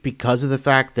believe, because of the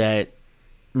fact that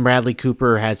Bradley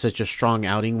Cooper had such a strong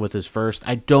outing with his first.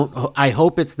 I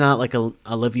hope it's not like a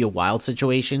Olivia Wilde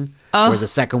situation where the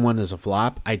second one is a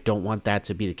flop. I don't want that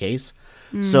to be the case.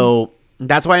 So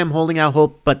that's why I'm holding out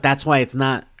hope, but that's why it's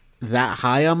not that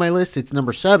high on my list. It's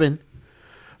number 7.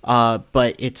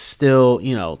 But it's still,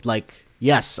 like,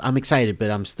 yes, I'm excited,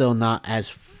 but I'm still not as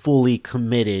fully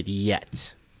committed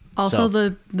yet. also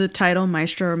So- the title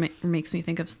Maestro makes me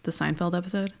think of the Seinfeld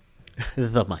episode.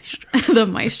 The Maestro. The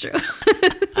Maestro.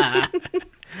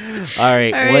 All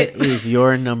right, right. what is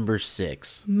your number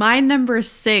 6? My number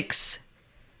 6.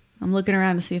 I'm looking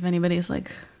around to see if anybody's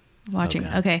like watching.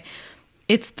 Okay. Okay.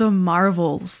 It's The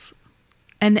Marvels,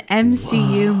 an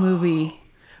MCU movie.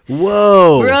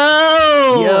 Whoa.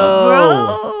 Bro!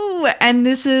 Yo. Bro! And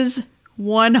this is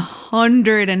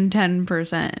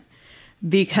 110%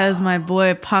 because my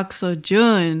boy Park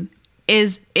Seo-joon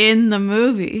is in the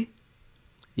movie.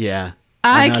 Yeah.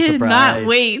 I I'm not cannot surprised.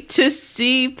 wait to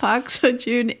see Park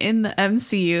Seo-joon in the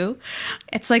MCU.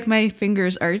 It's like my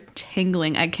fingers are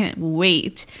tingling. I can't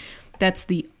wait. That's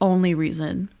the only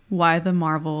reason why The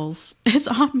Marvels is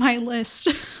on my list.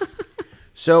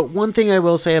 So one thing I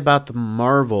will say about the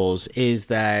Marvels is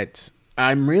that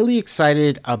I'm really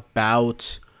excited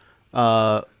about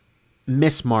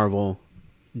Miss Marvel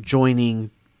joining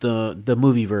the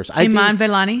movieverse. Iman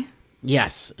Vellani?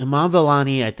 Yes, Iman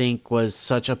Vellani, I think, was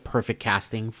such a perfect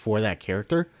casting for that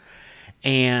character.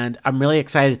 And I'm really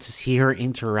excited to see her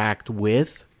interact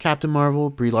with Captain Marvel,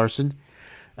 Brie Larson,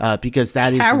 because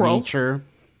that is the Carol. nature.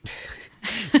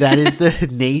 that is the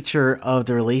nature of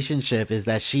the relationship, is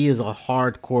that she is a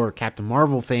hardcore Captain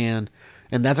Marvel fan,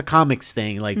 and that's a comics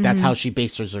thing. Like, that's how she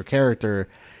bases her character,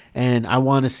 and I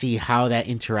want to see how that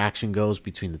interaction goes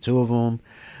between the two of them.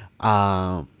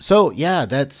 So yeah,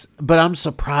 but I'm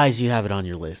surprised you have it on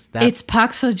your list. It's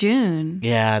Park Seo-joon.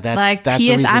 Yeah, that's like that's the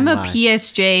reason I'm a why.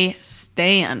 PSJ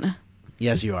stan.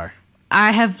 Yes, you are.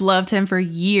 I have loved him for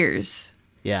years.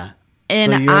 Yeah.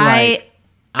 And So you're like,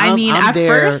 I mean, I'm at there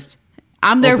first,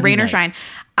 I'm there, opening rain or night. shine.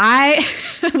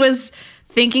 I was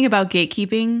thinking about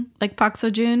gatekeeping like Park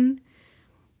Seo-joon.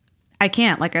 I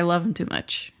can't. Like, I love him too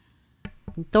much.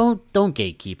 Don't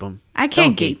gatekeep him. I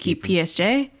can't Don't gatekeep him.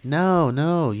 PSJ.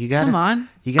 No, you gotta. Come on.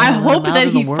 You gotta I let hope him out that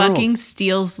in the he world. fucking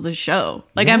steals the show.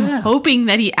 Like, Yeah. I'm hoping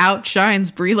that he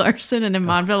outshines Brie Larson and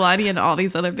Iman Vellani and all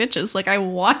these other bitches. Like, I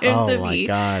want him Oh to my be.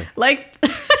 God. Like,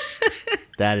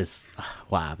 That is,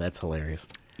 wow, that's hilarious.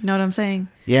 you know what I'm saying?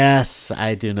 Yes,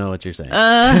 I do know what you're saying.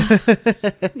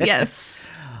 Yes.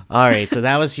 All right, so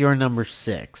that was your number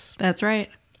 6. That's right.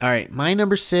 All right, my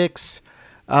number 6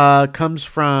 comes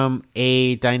from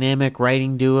a dynamic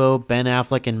writing duo, Ben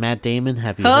Affleck and Matt Damon.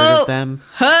 Have you heard of them?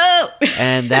 Oh!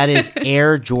 And that is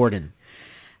Air Jordan.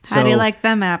 How do you So, like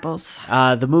them apples?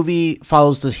 The movie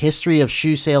follows the history of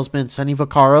shoe salesman Sonny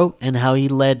Vaccaro and how he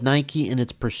led Nike in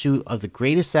its pursuit of the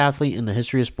greatest athlete in the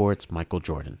history of sports, Michael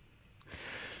Jordan.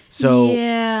 So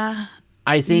Yeah.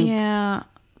 I think Yeah.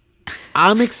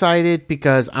 I'm excited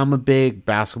because I'm a big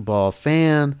basketball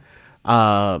fan.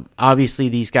 Obviously,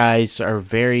 these guys are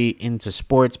very into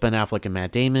sports, Ben Affleck and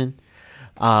Matt Damon.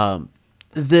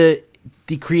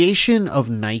 The creation of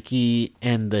Nike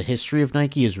and the history of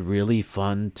Nike is really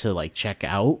fun to like check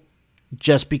out,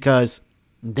 just because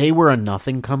they were a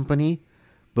nothing company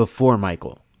before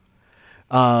Michael.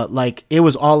 Like, it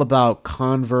was all about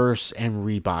Converse and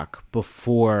Reebok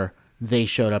before they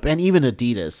showed up, and even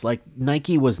Adidas. Like,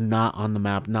 Nike was not on the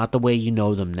map, not the way you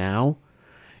know them now.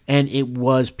 And it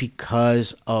was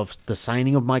because of the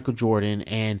signing of Michael Jordan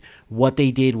and what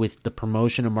they did with the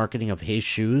promotion and marketing of his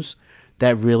shoes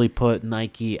that really put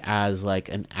Nike as like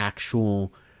an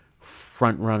actual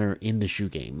front runner in the shoe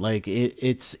game. Like,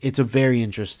 it's a very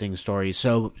interesting story.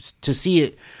 So to see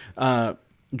it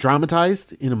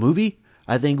dramatized in a movie,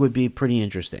 I think would be pretty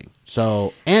interesting.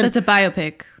 So It's a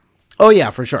biopic. oh yeah,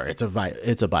 for sure, it's a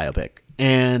biopic,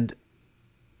 and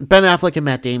Ben Affleck and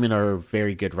Matt Damon are a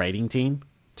very good writing team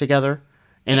together,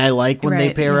 and I like when they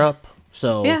Right, pair yeah. up.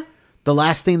 So Yeah. the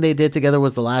last thing they did together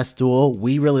was The Last Duel.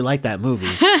 We really like that movie,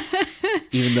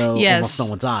 even though Yes. almost no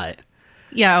one saw it.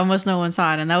 Yeah, almost no one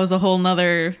saw it. And that was a whole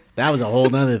nother. That was a whole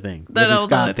nother thing. Ridley whole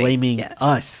Scott nother thing, blaming yeah.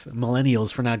 us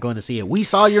millennials for not going to see it. We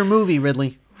saw your movie,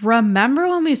 Ridley. Remember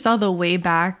when we saw The Way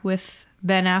Back with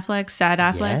Ben Affleck, Sad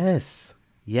Affleck?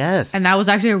 Yes. And that was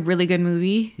actually a really good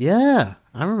movie. Yeah,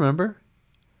 I remember.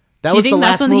 That Do you was the think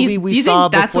that's last when movie we do you saw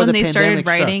think that's before when the they pandemic started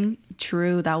writing?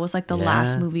 True, that was like the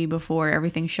last Yeah. movie before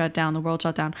everything shut down, the world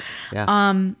shut down.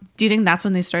 Yeah. Do you think that's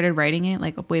when they started writing it,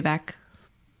 like way back?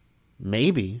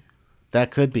 Maybe that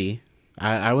could be.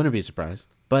 I wouldn't be surprised.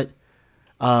 But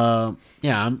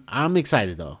yeah, I'm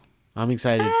excited though. I'm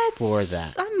excited for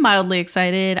that. I'm mildly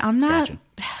excited. I'm not. Gotcha.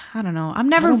 I don't know. I'm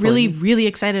never don't really, blame really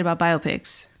excited about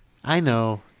biopics. I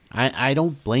know. I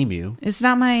don't blame you. It's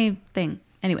not my thing.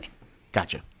 Anyway,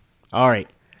 Gotcha. All right.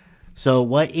 So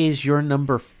what is your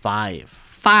number 5?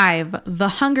 5. The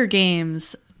Hunger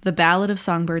Games: The Ballad of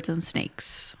Songbirds and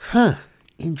Snakes. Huh.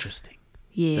 Interesting.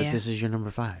 Yeah. That this is your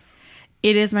number 5.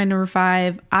 It is my number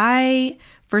 5. I,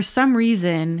 for some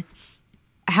reason,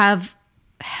 have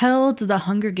held the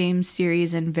Hunger Games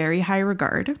series in very high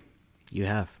regard. You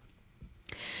have.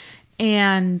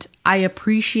 And I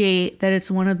appreciate that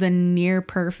it's one of the near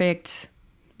perfect,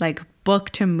 like, book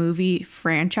to movie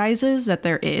franchises that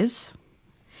there is.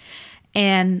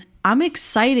 And I'm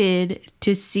excited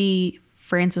to see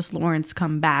Francis Lawrence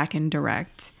come back and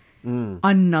direct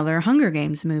another Hunger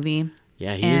Games movie.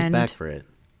 Yeah, he is back for it.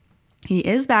 He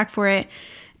is back for it.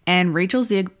 And Rachel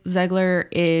Zegler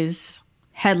is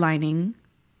headlining.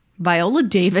 Viola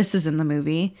Davis is in the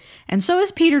movie. And so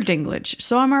is Peter Dinklage.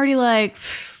 So I'm already like,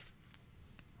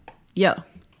 yo.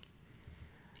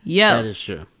 That is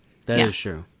true. That Yeah. is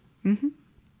true. Mm-hmm.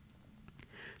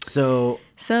 So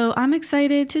So I'm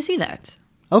excited to see that.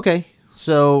 okay.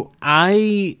 So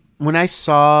when I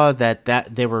saw that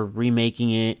they were remaking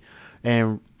it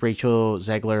and Rachel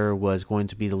Zegler was going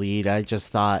to be the lead, I just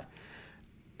thought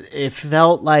it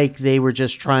felt like they were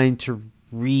just trying to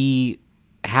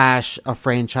rehash a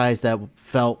franchise that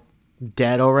felt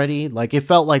dead already. Like, it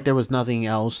felt like there was nothing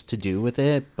else to do with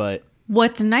it, but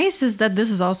What's nice is that this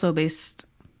is also based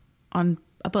on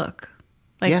a book.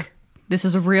 Like, Yeah. this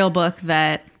is a real book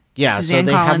that Yeah, so Suzanne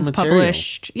they have Collins material.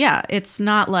 published. Yeah, it's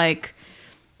not like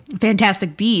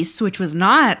Fantastic Beasts, which was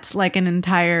not like an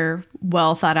entire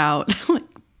well thought out like,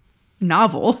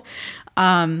 novel.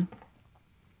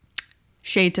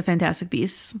 Shade to Fantastic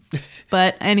Beasts.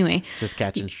 But anyway, Just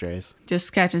catching strays.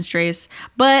 just catching strays.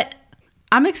 But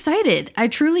I'm excited. I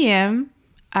truly am.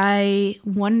 I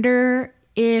wonder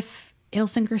if it'll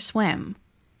sink or swim.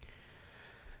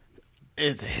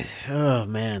 Oh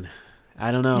man,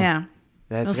 I don't know. Yeah.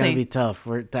 That's We'll gonna see. be tough.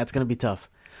 That's gonna be tough.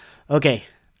 Okay,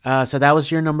 so that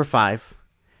was your number 5.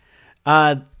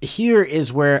 Here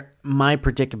is where my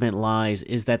predicament lies: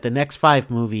 is that the next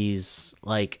 5 movies,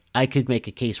 like I could make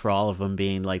a case for all of them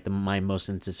being like my most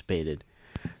anticipated.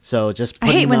 So just I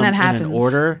hate putting when them that in an happens.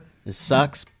 order, it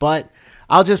sucks. But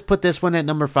I'll just put this one at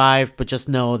number 5. But just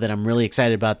know that I'm really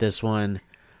excited about this one.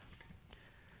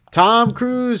 Tom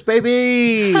Cruise,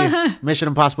 baby! Mission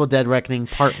Impossible: Dead Reckoning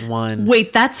Part 1.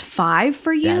 Wait, that's 5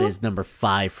 for you? That is number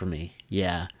 5 for me.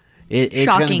 Yeah. It's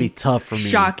Shocking. going to be tough for me.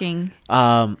 Shocking.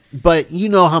 But you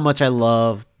know how much I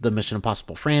love the Mission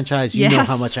Impossible franchise. You know Yes.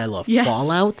 how much I love Yes.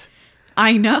 Fallout.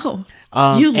 I know.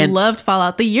 You and- loved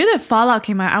Fallout. The year that Fallout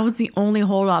came out, I was the only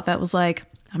holdout that was like,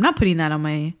 I'm not putting that on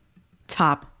my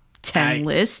top 10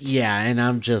 list. Yeah, and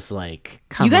I'm just like,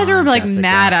 come You guys on, were like Jessica.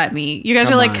 mad at me. You guys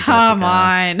Come were like, on, come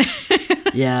Jessica.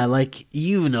 on. Yeah, like,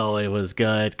 you know it was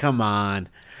good. Come on.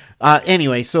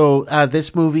 Anyway, so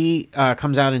this movie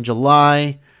comes out in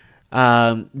July.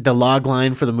 The log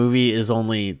line for the movie is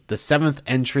only the 7th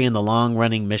entry in the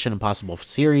long-running Mission Impossible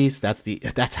series. That's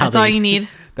all you need.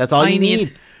 That's all you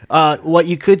need. What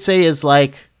you could say is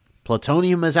like,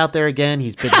 plutonium is out there again.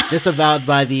 He's been disavowed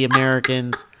by the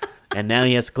Americans, and now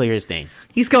he has to clear his name.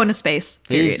 He's going to space.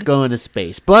 Period. He's going to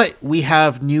space. But we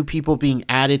have new people being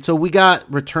added. So we got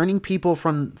returning people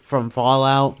from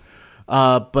Fallout.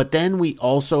 But then we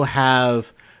also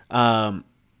have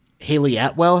Haley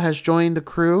Atwell has joined the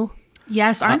crew.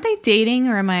 Yes. Aren't they dating,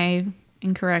 or am I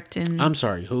incorrect in I'm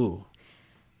sorry, who?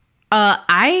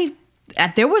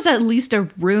 there was at least a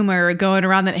rumor going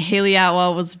around that Haley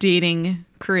Atwell was dating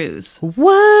Cruz.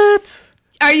 What?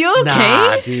 Are you okay?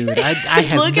 Nah, dude. I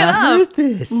have Look it not up. heard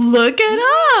this. Look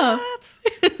it up.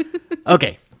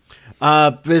 Okay.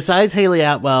 Besides Haley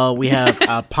Atwell, we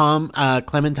have Palm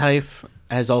Clementine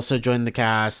has also joined the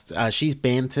cast. She's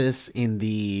Bantis in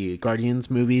the Guardians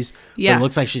movies. Yeah. But it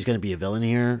looks like she's going to be a villain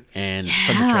here. And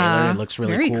from the Yeah. trailer, it looks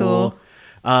really Very cool.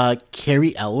 cool.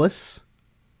 Carrie Ellis.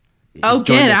 Oh, is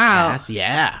joining get the out. cast.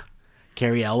 Yeah.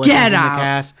 Carrie Ellis Get is in the out.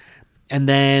 cast. And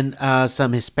then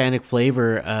some Hispanic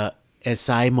flavor,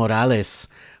 Esai Morales,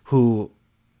 who,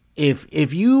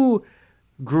 if you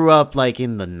grew up like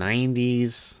in the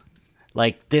 90s,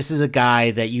 like this is a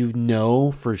guy that you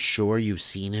know for sure you've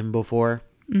seen him before.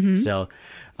 Mm-hmm.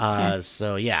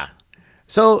 So yeah.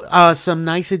 So some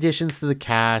nice additions to the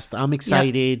cast. I'm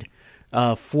excited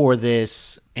for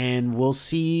this, and we'll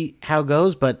see how it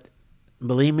goes. But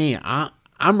believe me, I'm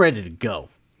ready to go.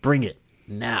 Bring it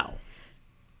now.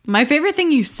 My favorite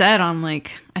thing you said on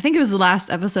like, I think it was the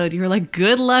last episode, you were like,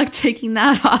 good luck taking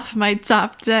that off my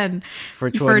top 10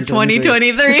 For for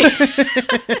 2023.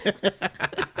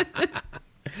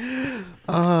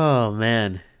 Oh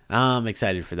man, I'm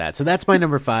excited for that. So that's my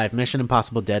number 5, Mission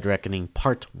Impossible: Dead Reckoning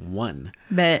Part 1.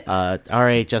 But All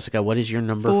right, Jessica, what is your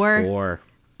number 4?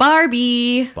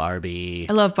 Barbie. Barbie.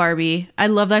 I love Barbie. I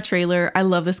love that trailer. I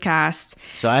love this cast.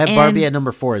 So I have And- Barbie at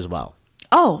number 4 as well.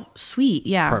 Oh, sweet.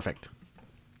 Yeah. Perfect.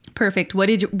 Perfect.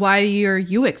 Why are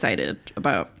you excited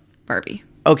about Barbie?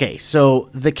 Okay, so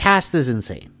the cast is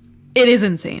insane. It is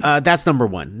insane. That's number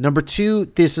 1. Number 2,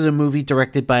 this is a movie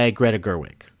directed by Greta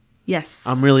Gerwig. yes.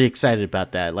 I'm really excited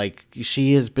about that. Like,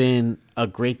 she has been a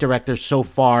great director so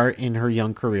far in her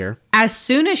young career. As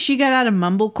soon as she got out of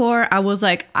Mumblecore, I was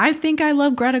like, I think I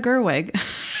love Greta Gerwig.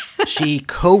 She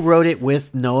co-wrote it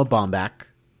with Noah Baumbach.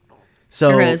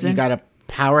 So Her you husband. got a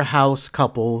powerhouse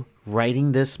couple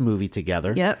writing this movie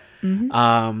together. Yep.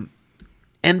 And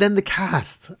then the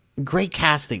cast. Great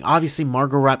casting. Obviously,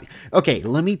 Margot Robbie. Okay,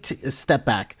 let me step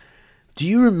back. Do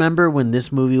you remember when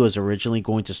this movie was originally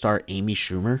going to star Amy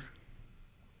Schumer?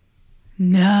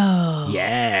 No.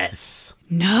 Yes.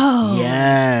 No.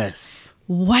 Yes.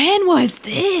 When was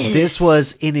this? This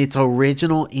was in its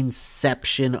original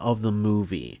inception of the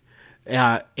movie.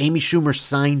 Amy Schumer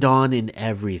signed on and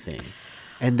everything.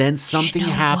 And then something You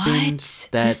know happened what?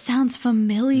 that This sounds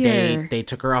familiar. they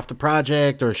took her off the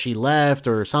project, or she left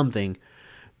or something.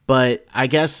 But I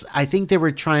think they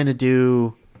were trying to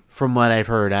do, from what I've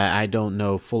heard, I don't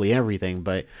know fully everything,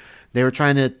 but they were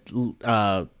trying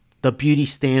to, the beauty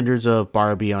standards of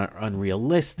Barbie are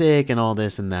unrealistic and all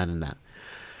this and that and that.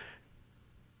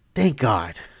 Thank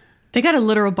God. They got a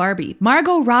literal Barbie.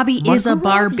 Margot Robbie is a Margot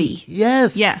Barbie. Robbie.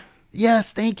 Yes. Yeah.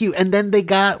 Yes, thank you. And then they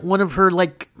got one of her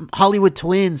like Hollywood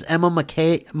twins, Emma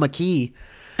McKee,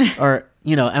 or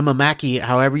Emma Mackey,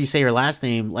 however you say her last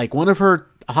name. Like one of her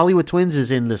Hollywood twins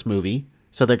is in this movie,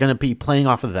 so they're going to be playing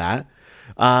off of that.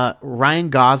 Ryan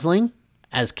Gosling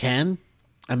as Ken.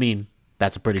 I mean,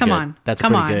 that's pretty good. That's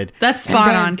pretty good. That's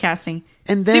spot on casting.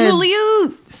 And then Simu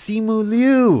Liu. Simu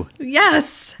Liu.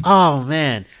 Yes. Oh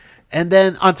man. And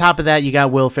then on top of that, you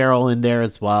got Will Ferrell in there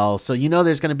as well. So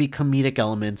there's going to be comedic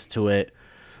elements to it.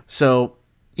 So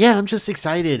yeah, I'm just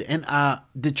excited. And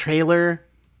the trailer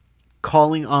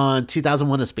calling on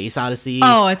 2001: A Space Odyssey.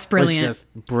 Oh, it's brilliant. Was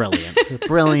just brilliant.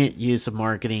 Brilliant use of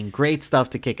marketing. Great stuff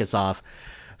to kick us off.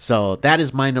 So that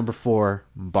is my number 4,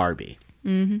 Barbie.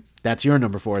 Mm-hmm. That's your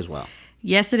number 4 as well.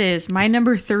 Yes, it is. My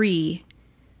number 3,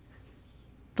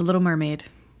 The Little Mermaid.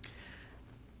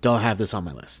 Don't have this on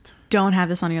my list. Don't have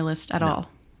this on your list at all.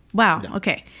 Wow. No.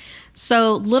 Okay.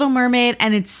 So Little Mermaid,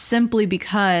 and it's simply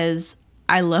because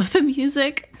I love the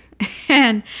music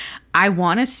and I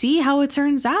want to see how it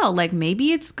turns out. Like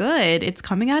maybe it's good. It's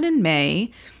coming out in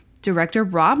May. Director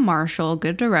Rob Marshall,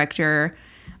 good director.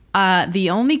 The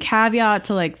only caveat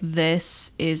to like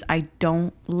this is I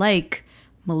don't like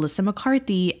Melissa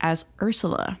McCarthy as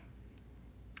Ursula.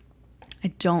 I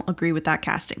don't agree with that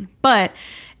casting, but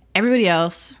everybody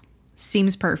else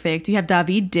seems perfect. You have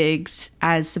Daveed Diggs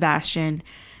as Sebastian,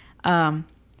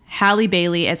 Halle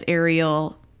Bailey as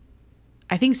Ariel.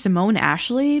 I think Simone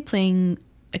Ashley playing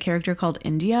a character called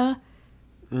India.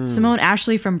 Simone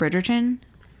Ashley from Bridgerton.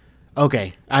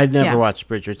 Okay, I've never watched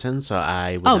Bridgerton, so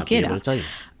I would not be able to tell you.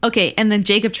 Okay, and then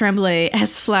Jacob Tremblay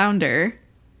as Flounder.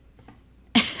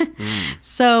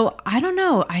 So I don't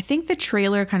know. I think the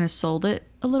trailer kind of sold it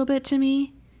a little bit to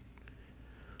me.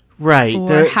 Right.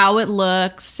 Or how it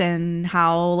looks and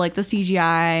how like the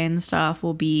CGI and stuff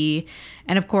will be.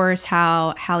 And of course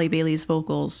how Halle Bailey's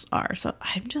vocals are. So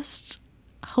I'm just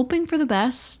hoping for the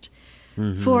best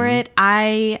for it.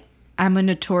 I'm a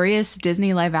notorious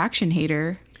Disney live action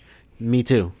hater. Me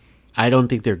too. I don't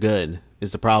think they're good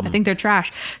is the problem. I think they're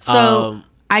trash. So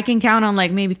I can count on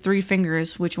like maybe 3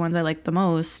 fingers which ones I like the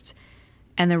most.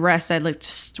 And the rest I like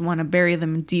just want to bury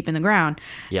them deep in the ground.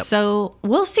 Yep. So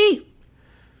we'll see.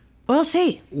 We'll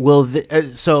see.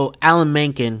 So Alan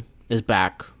Menken is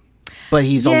back, but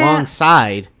he's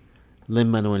alongside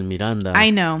Lin-Manuel Miranda. I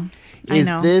know. Is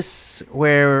this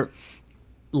where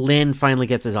Lin finally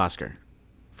gets his Oscar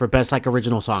for best like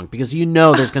original song? Because there's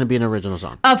going to be an original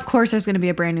song. Of course, there's going to be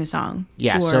a brand new song.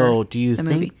 Yeah. So do you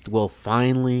think we'll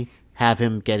finally have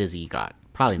him get his EGOT?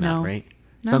 Probably not, right?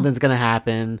 No. Something's going to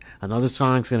happen. Another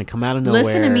song's going to come out of nowhere.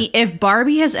 Listen to me. If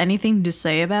Barbie has anything to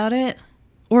say about it,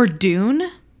 or Dune.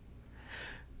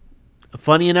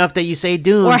 Funny enough that you say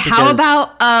Dune. Or how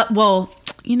about, well,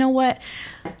 you know what?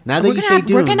 Now that you say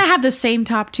Dune. We're going to have the same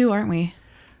top 2, aren't we?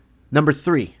 Number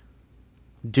 3,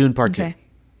 Dune Part 2.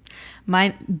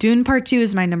 Dune Part 2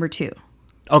 is my number 2.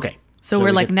 Okay. So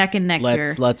we're like neck and neck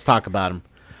here. Let's talk about them.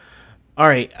 All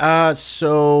right.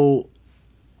 So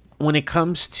when it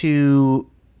comes to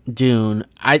Dune,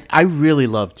 I really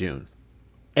love Dune.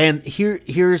 And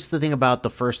here's the thing about the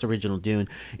first original Dune.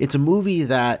 It's a movie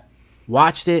that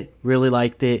watched it, really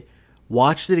liked it,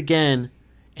 watched it again,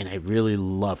 and I really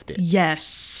loved it.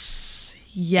 Yes.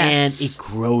 And it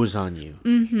grows on you.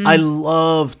 Mm-hmm. I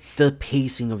love the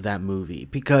pacing of that movie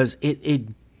because it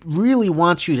really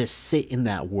wants you to sit in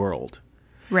that world.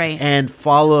 Right. And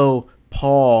follow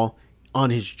Paul on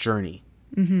his journey.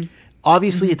 Mm-hmm.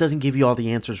 Obviously, it doesn't give you all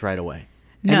the answers right away.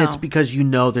 No. And it's because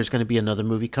there's going to be another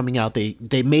movie coming out.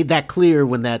 They made that clear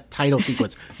when that title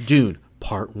sequence, Dune,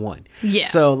 Part 1. Yeah.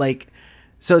 So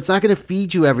it's not going to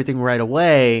feed you everything right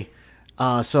away.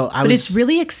 But it's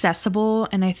really accessible,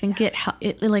 and I think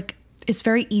it's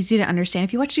very easy to understand.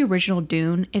 If you watch the original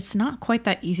Dune, it's not quite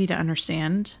that easy to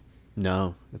understand.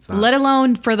 No, it's not. Let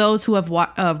alone for those who have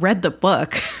read the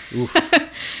book. Oof,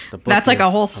 the book that's like a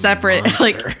whole separate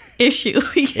issue.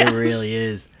 Yes. It really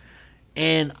is.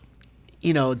 And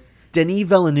Denis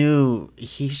Villeneuve,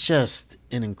 he's just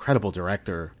an incredible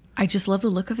director. I just love the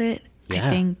look of it. Yeah. I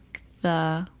think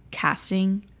the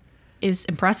casting is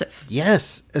impressive.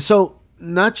 Yes. So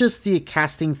not just the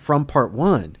casting from Part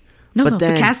 1. But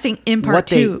the casting in Part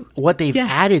 2. What they've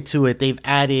added to it, they've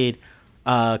added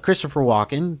Christopher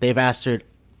Walken. They've added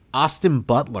Austin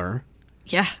Butler.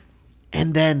 Yeah.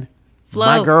 And then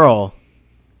my girl,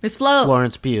 Miss Flo.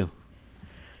 Florence Pugh.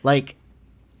 Like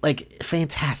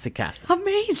fantastic casting.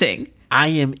 Amazing. I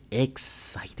am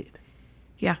excited.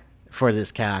 Yeah. For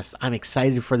this cast. I'm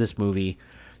excited for this movie.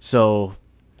 So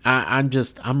I'm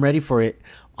ready for it.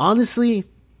 Honestly,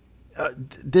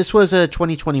 this was a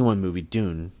 2021 movie,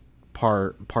 Dune,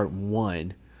 part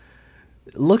 1.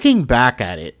 Looking back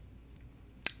at it,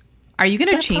 Are you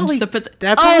going to change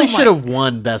that probably should have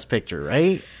won Best Picture,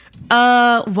 right?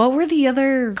 What were the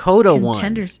other Coda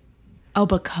contenders? Oh,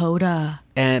 but Coda.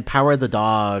 And Power of the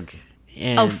Dog.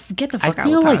 And get the fuck I out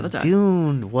feel with Power like of the Dog.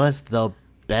 Dune was the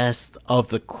best of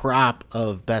the crop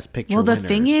of Best Picture Well, the winners.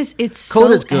 thing is, it's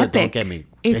Coda's so good, epic. don't get me.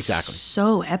 It's Exactly.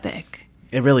 so epic.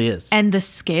 It really is. And the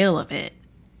scale of it.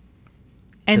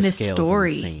 And the scale is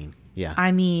story. insane. Yeah.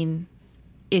 I mean,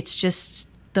 it's just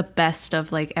the best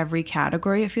of like every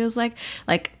category, it feels like.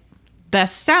 Like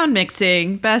best sound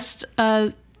mixing, best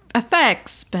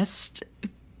effects, best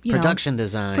Production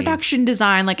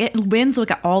design. Like it wins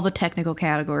like all the technical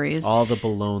categories. All the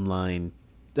balloon line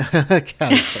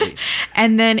categories.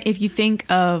 And then if you think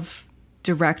of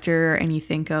director and you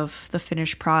think of the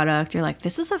finished product, you're like,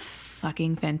 this is a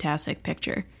fucking fantastic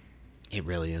picture. It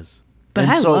really is. But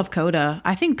And I so- love Coda.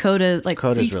 I think Coda, like,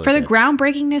 Coda's really for the good.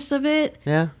 groundbreakingness of it,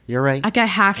 Yeah, you're right. like I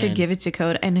have to And- give it to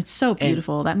Coda, and it's so And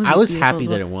beautiful. That movie. I was happy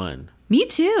that it won. Me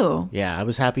too. Yeah, I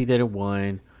was happy that it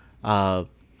won.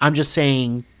 I'm just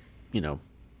saying, Well,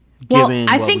 given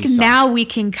I what think we saw. now we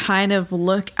can kind of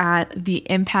look at the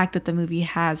impact that the movie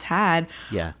has had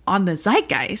Yeah. on the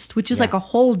zeitgeist, which is Yeah. like a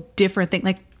whole different thing.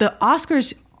 Like the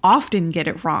Oscars often get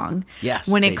it wrong. Yes,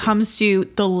 when they it do. comes to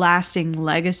the lasting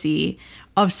legacy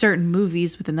of certain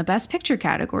movies within the Best Picture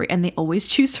category, and they always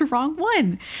choose the wrong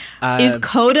one. Is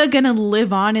Coda gonna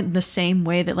live on in the same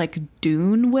way that like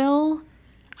Dune will?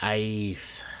 I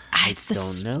It's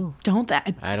don't know. Don't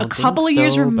that I don't a couple think of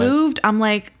years so, but- removed? I'm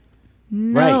like,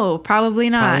 no, probably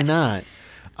not. Probably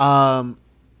not.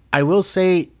 I will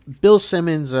say Bill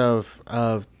Simmons of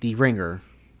The Ringer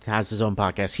has his own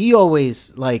podcast. He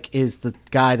always like is the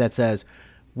guy that says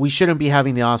we shouldn't be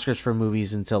having the Oscars for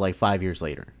movies until like 5 years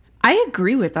later. I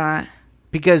agree with that.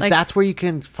 Because Like- that's where you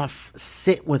can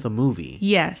sit with a movie.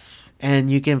 Yes. And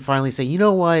you can finally say, you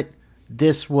know what?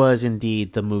 This was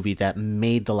indeed the movie that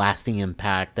made the lasting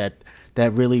impact, that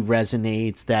really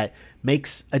resonates, that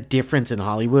makes a difference in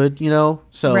Hollywood,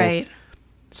 So, Right.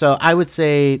 So I would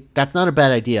say that's not a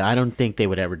bad idea. I don't think they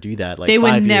would ever do that. Like They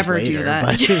would 5 years never do later,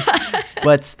 that.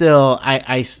 But still,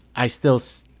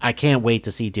 I can't wait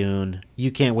to see Dune. You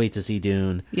can't wait to see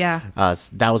Dune. Yeah.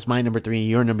 That was my number 3.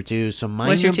 Your number 2. So my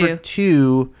What's your number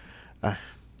 2, I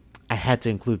had to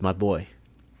include my boy,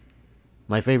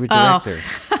 my favorite director.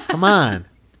 Come on,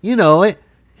 you know it.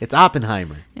 It's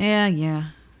Oppenheimer. Yeah.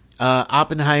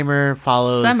 Oppenheimer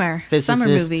follows Summer physicist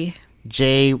movie.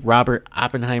 J. Robert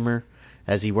Oppenheimer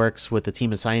as he works with a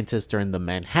team of scientists during the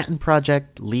Manhattan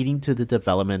Project, leading to the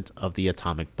development of the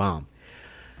atomic bomb.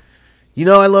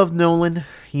 I love Nolan.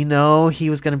 He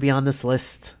was going to be on this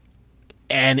list.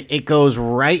 And it goes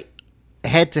right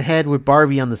head to head with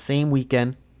Barbie on the same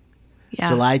weekend, Yeah.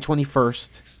 July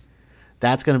 21st.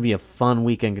 That's going to be a fun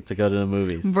weekend to go to the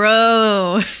movies.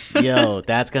 Bro. Yo,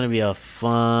 that's going to be a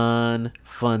fun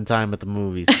time at the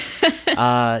movies.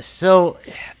 I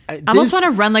I almost want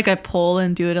to run like a poll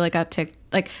and do it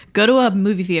like go to a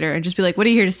movie theater and just be like, what are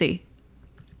you here to see?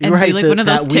 And do like one of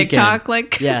those TikTok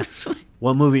like Yeah.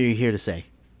 What movie are you here to say?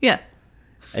 Yeah.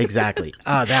 Exactly.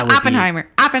 Oh, that would Oppenheimer.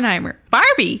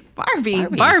 Barbie.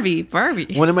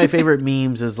 One of my favorite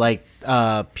memes is like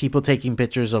people taking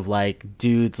pictures of like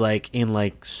dudes like in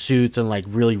like suits and like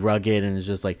really rugged, and it's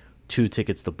just like 2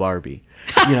 tickets to Barbie,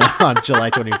 on July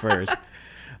 21st.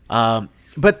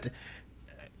 But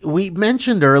we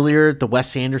mentioned earlier the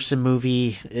Wes Anderson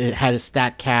movie. It had a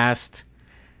stat cast.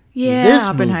 Yeah. This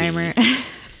Oppenheimer.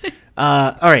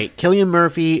 All right, Cillian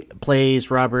Murphy plays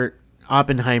Robert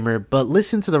Oppenheimer, but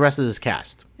listen to the rest of this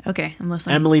cast. Okay, I'm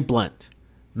listening. Emily Blunt,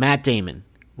 Matt Damon,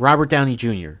 Robert Downey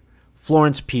Jr.,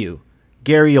 Florence Pugh,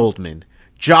 Gary Oldman,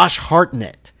 Josh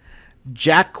Hartnett,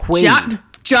 Jack Quaid.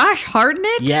 Josh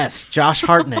Hartnett? Yes, Josh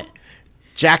Hartnett,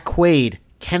 Jack Quaid,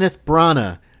 Kenneth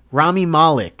Branagh, Rami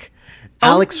Malek,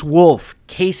 Alex Wolff,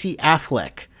 Casey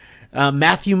Affleck,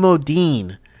 Matthew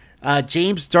Modine,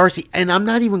 James Darcy, and I'm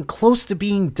not even close to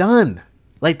being done.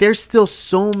 Like, there's still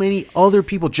so many other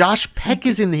people. Josh Peck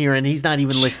is in here, and he's not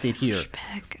even listed here.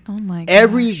 Peck. Oh my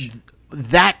god.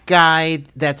 That guy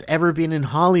that's ever been in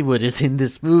Hollywood is in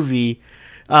this movie.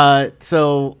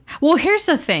 Well, here's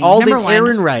the thing. Alden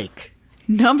Ehrenreich.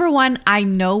 Number 1, I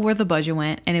know where the budget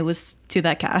went, and it was to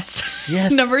that cast.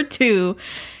 Yes. Number 2,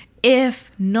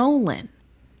 if Nolan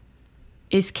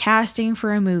is casting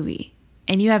for a movie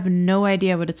and you have no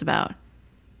idea what it's about,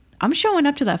 I'm showing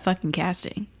up to that fucking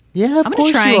casting. Yeah, of I'm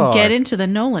course going to try you and get are. into the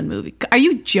Nolan movie. Are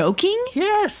you joking?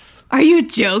 Yes. Are you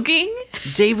joking?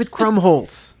 David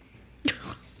Krumholtz,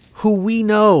 who we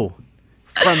know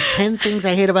from 10 Things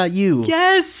I Hate About You.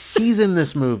 Yes. He's in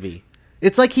this movie.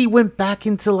 It's like he went back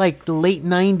into like the late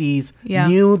 90s, Yeah.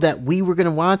 knew that we were going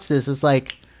to watch this. It's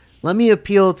like, let me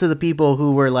appeal to the people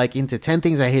who were like into 10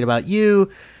 Things I Hate About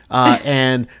You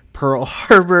and Pearl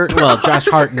Harbor. Well, Josh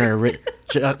Hartnett,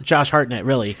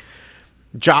 really.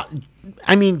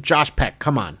 Josh Peck,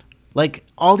 come on. Like,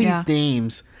 all these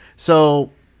names.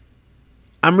 So,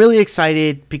 I'm really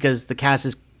excited because the cast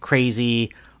is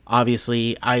crazy.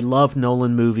 Obviously, I love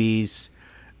Nolan movies.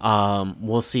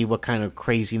 We'll see what kind of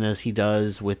craziness he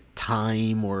does with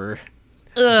time or...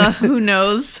 Who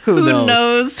knows? Who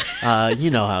knows?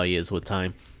 You know how he is with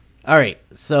time. All right,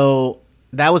 so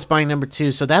that was my number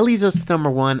 2. So that leads us to number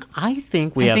 1. I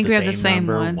think we have the same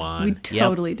number one. We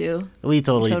totally do. We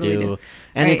totally do.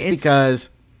 And right, it's because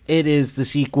it is the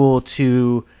sequel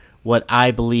to what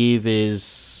I believe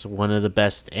is one of the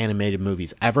best animated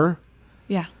movies ever.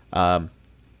 Yeah.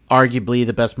 Arguably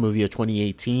the best movie of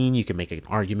 2018. You can make an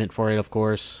argument for it, of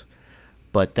course.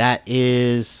 But that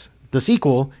is... The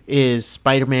sequel is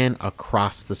Spider-Man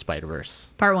Across the Spider-Verse.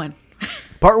 Part 1.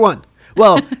 Part 1.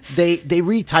 Well, they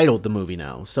retitled the movie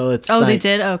now. So it's they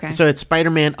did? Okay. So it's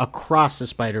Spider-Man Across the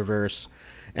Spider-Verse.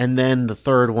 And then the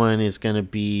third one is going to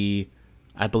be,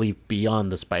 I believe, Beyond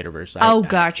the Spider-Verse.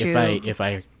 Got you. If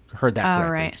I heard that correctly.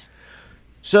 All right.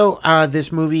 So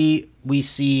this movie, we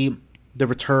see the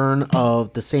return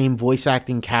of the same voice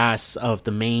acting cast of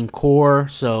the main core.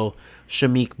 So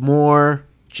Shameik Moore,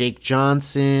 Jake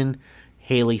Johnson,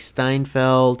 Haley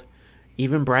Steinfeld,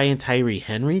 even Brian Tyree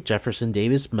Henry, Jefferson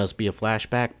Davis, must be a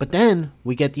flashback. But then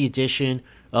we get the addition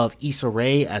of Issa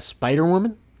Rae as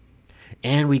Spider-Woman,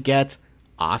 and we get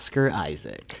Oscar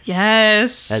Isaac.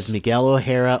 Yes. As Miguel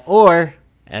O'Hara, or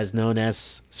as known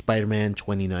as Spider-Man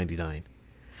 2099.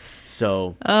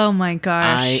 So, oh my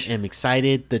gosh, I am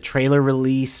excited. The trailer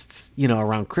released,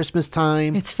 around Christmas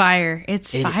time. It's fire.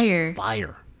 It's fire.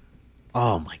 Fire.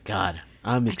 Oh my God.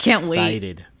 I'm excited. Can't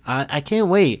wait. I can't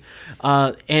wait.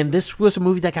 And this was a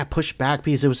movie that got pushed back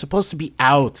because it was supposed to be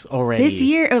out already. This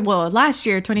year, last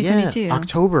year, 2022. Yeah,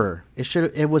 October.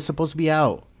 It was supposed to be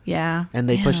out. Yeah. And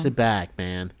they pushed it back,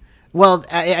 man. Well,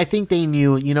 I think they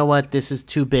knew, you know what, this is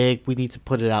too big. We need to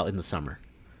put it out in the summer.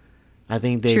 I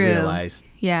think they realized.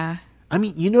 Yeah. I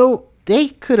mean, they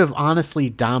could have honestly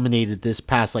dominated this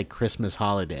past like Christmas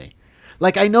holiday.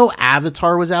 Like, I know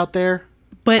Avatar was out there.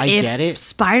 But if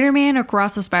Spider-Man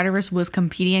Across the Spider-Verse was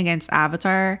competing against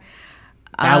Avatar,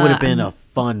 that would have been a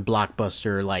fun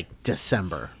blockbuster like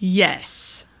December.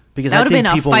 Yes. Because that would have been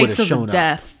a fight to the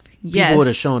death. Yes. People would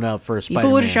have shown up for Spider-Man.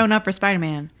 People would have shown up for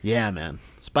Spider-Man. Yeah, man.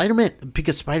 Spider-Man,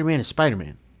 because Spider-Man is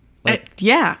Spider-Man.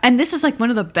 Yeah. And this is like one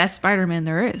of the best Spider-Man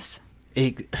there is.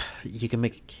 You can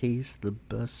make a case the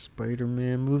best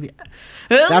Spider-Man movie.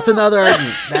 That's another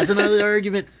argument. That's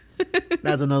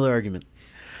another argument.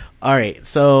 All right,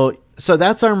 so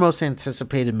that's our most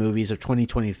anticipated movies of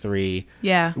 2023.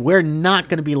 Yeah. We're not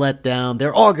going to be let down.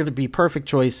 They're all going to be perfect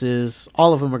choices.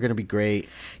 All of them are going to be great.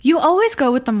 You always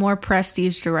go with the more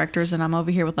prestige directors, and I'm over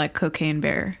here with like Cocaine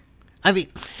Bear. I mean...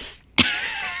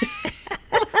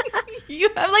 You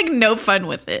have like no fun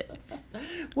with it.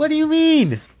 What do you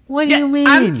mean? What do you mean?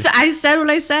 I said what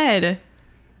I said.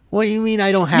 What do you mean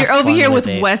I don't have You're over fun here with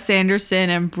it? Wes Anderson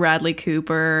and Bradley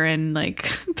Cooper and like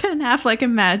Ben Affleck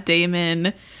and Matt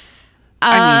Damon.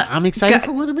 I'm excited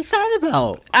for what I'm excited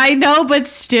about. I know, but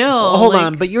still. Hold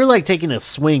on, but you're like taking a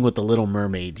swing with The Little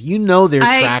Mermaid. You know their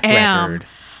track record.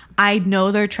 I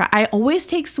know their track. I always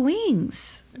take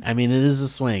swings. I mean, it is a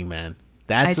swing, man.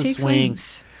 That's a swing.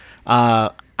 Swings.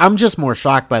 I'm just more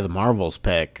shocked by the Marvels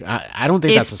pick. I don't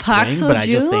think that's a swing, but I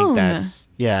just think that's...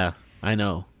 Yeah, I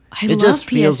know. I love just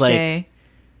feels PSJ. Like,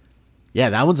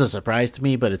 yeah, that one's a surprise to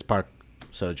me, but it's Park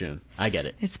Seo-joon. I get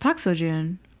it. It's Park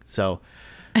Seo-joon. So,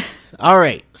 all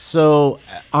right. So,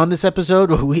 on this episode,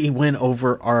 we went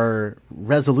over our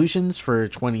resolutions for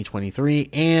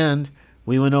 2023, and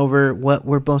we went over what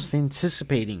we're most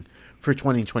anticipating for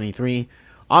 2023.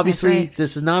 Obviously,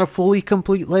 This is not a fully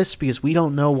complete list because we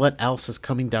don't know what else is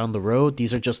coming down the road.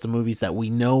 These are just the movies that we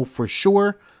know for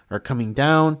sure are coming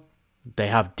down. They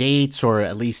have dates, or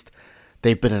at least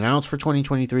they've been announced for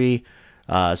 2023.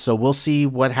 So we'll see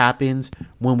what happens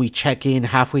when we check in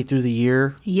halfway through the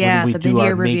year. Yeah, when we do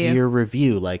our mid-year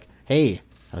review. Like, hey,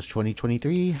 how's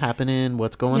 2023 happening?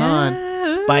 What's going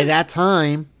on? By that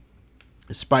time,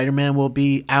 Spider-Man will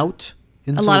be out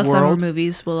into the world. A lot of summer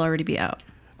movies will already be out.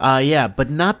 Yeah, but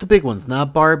not the big ones.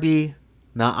 Not Barbie,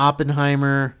 not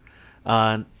Oppenheimer.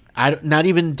 Not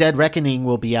even Dead Reckoning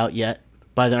will be out yet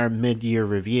by our mid-year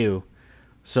review.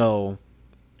 So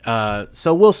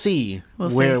we'll see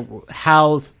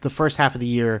how the first half of the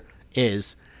year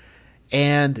is.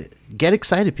 And get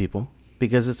excited, people,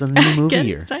 because it's a new movie Get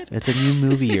year. excited. It's a new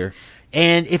movie year.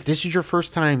 And if this is your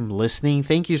first time listening,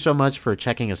 thank you so much for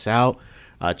checking us out,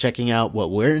 checking out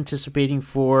what we're anticipating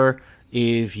for.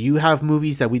 If you have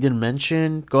movies that we didn't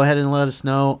mention, go ahead and let us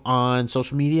know on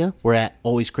social media. We're at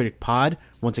Always Critic Pod.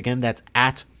 Once again, that's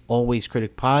at Always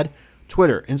Critic Pod.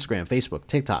 Twitter, Instagram, Facebook,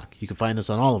 TikTok. You can find us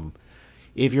on all of them.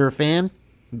 If you're a fan,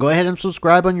 go ahead and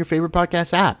subscribe on your favorite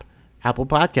podcast app. Apple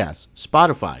Podcasts,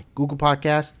 Spotify, Google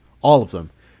Podcasts, all of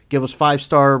them. Give us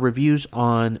 5-star reviews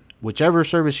on whichever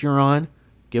service you're on.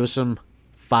 Give us some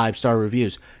 5-star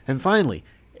reviews. And finally,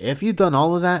 if you've done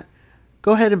all of that,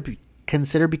 go ahead and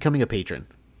consider becoming a patron.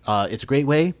 It's a great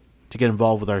way to get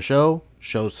involved with our show,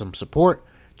 show some support.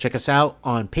 Check us out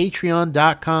on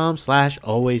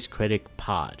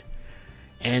patreon.com/alwayscriticpod.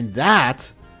 And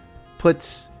that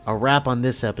puts a wrap on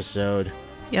this episode.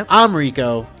 Yep. I'm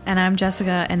Rico. And I'm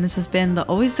Jessica, and this has been the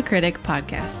Always the Critic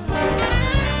podcast.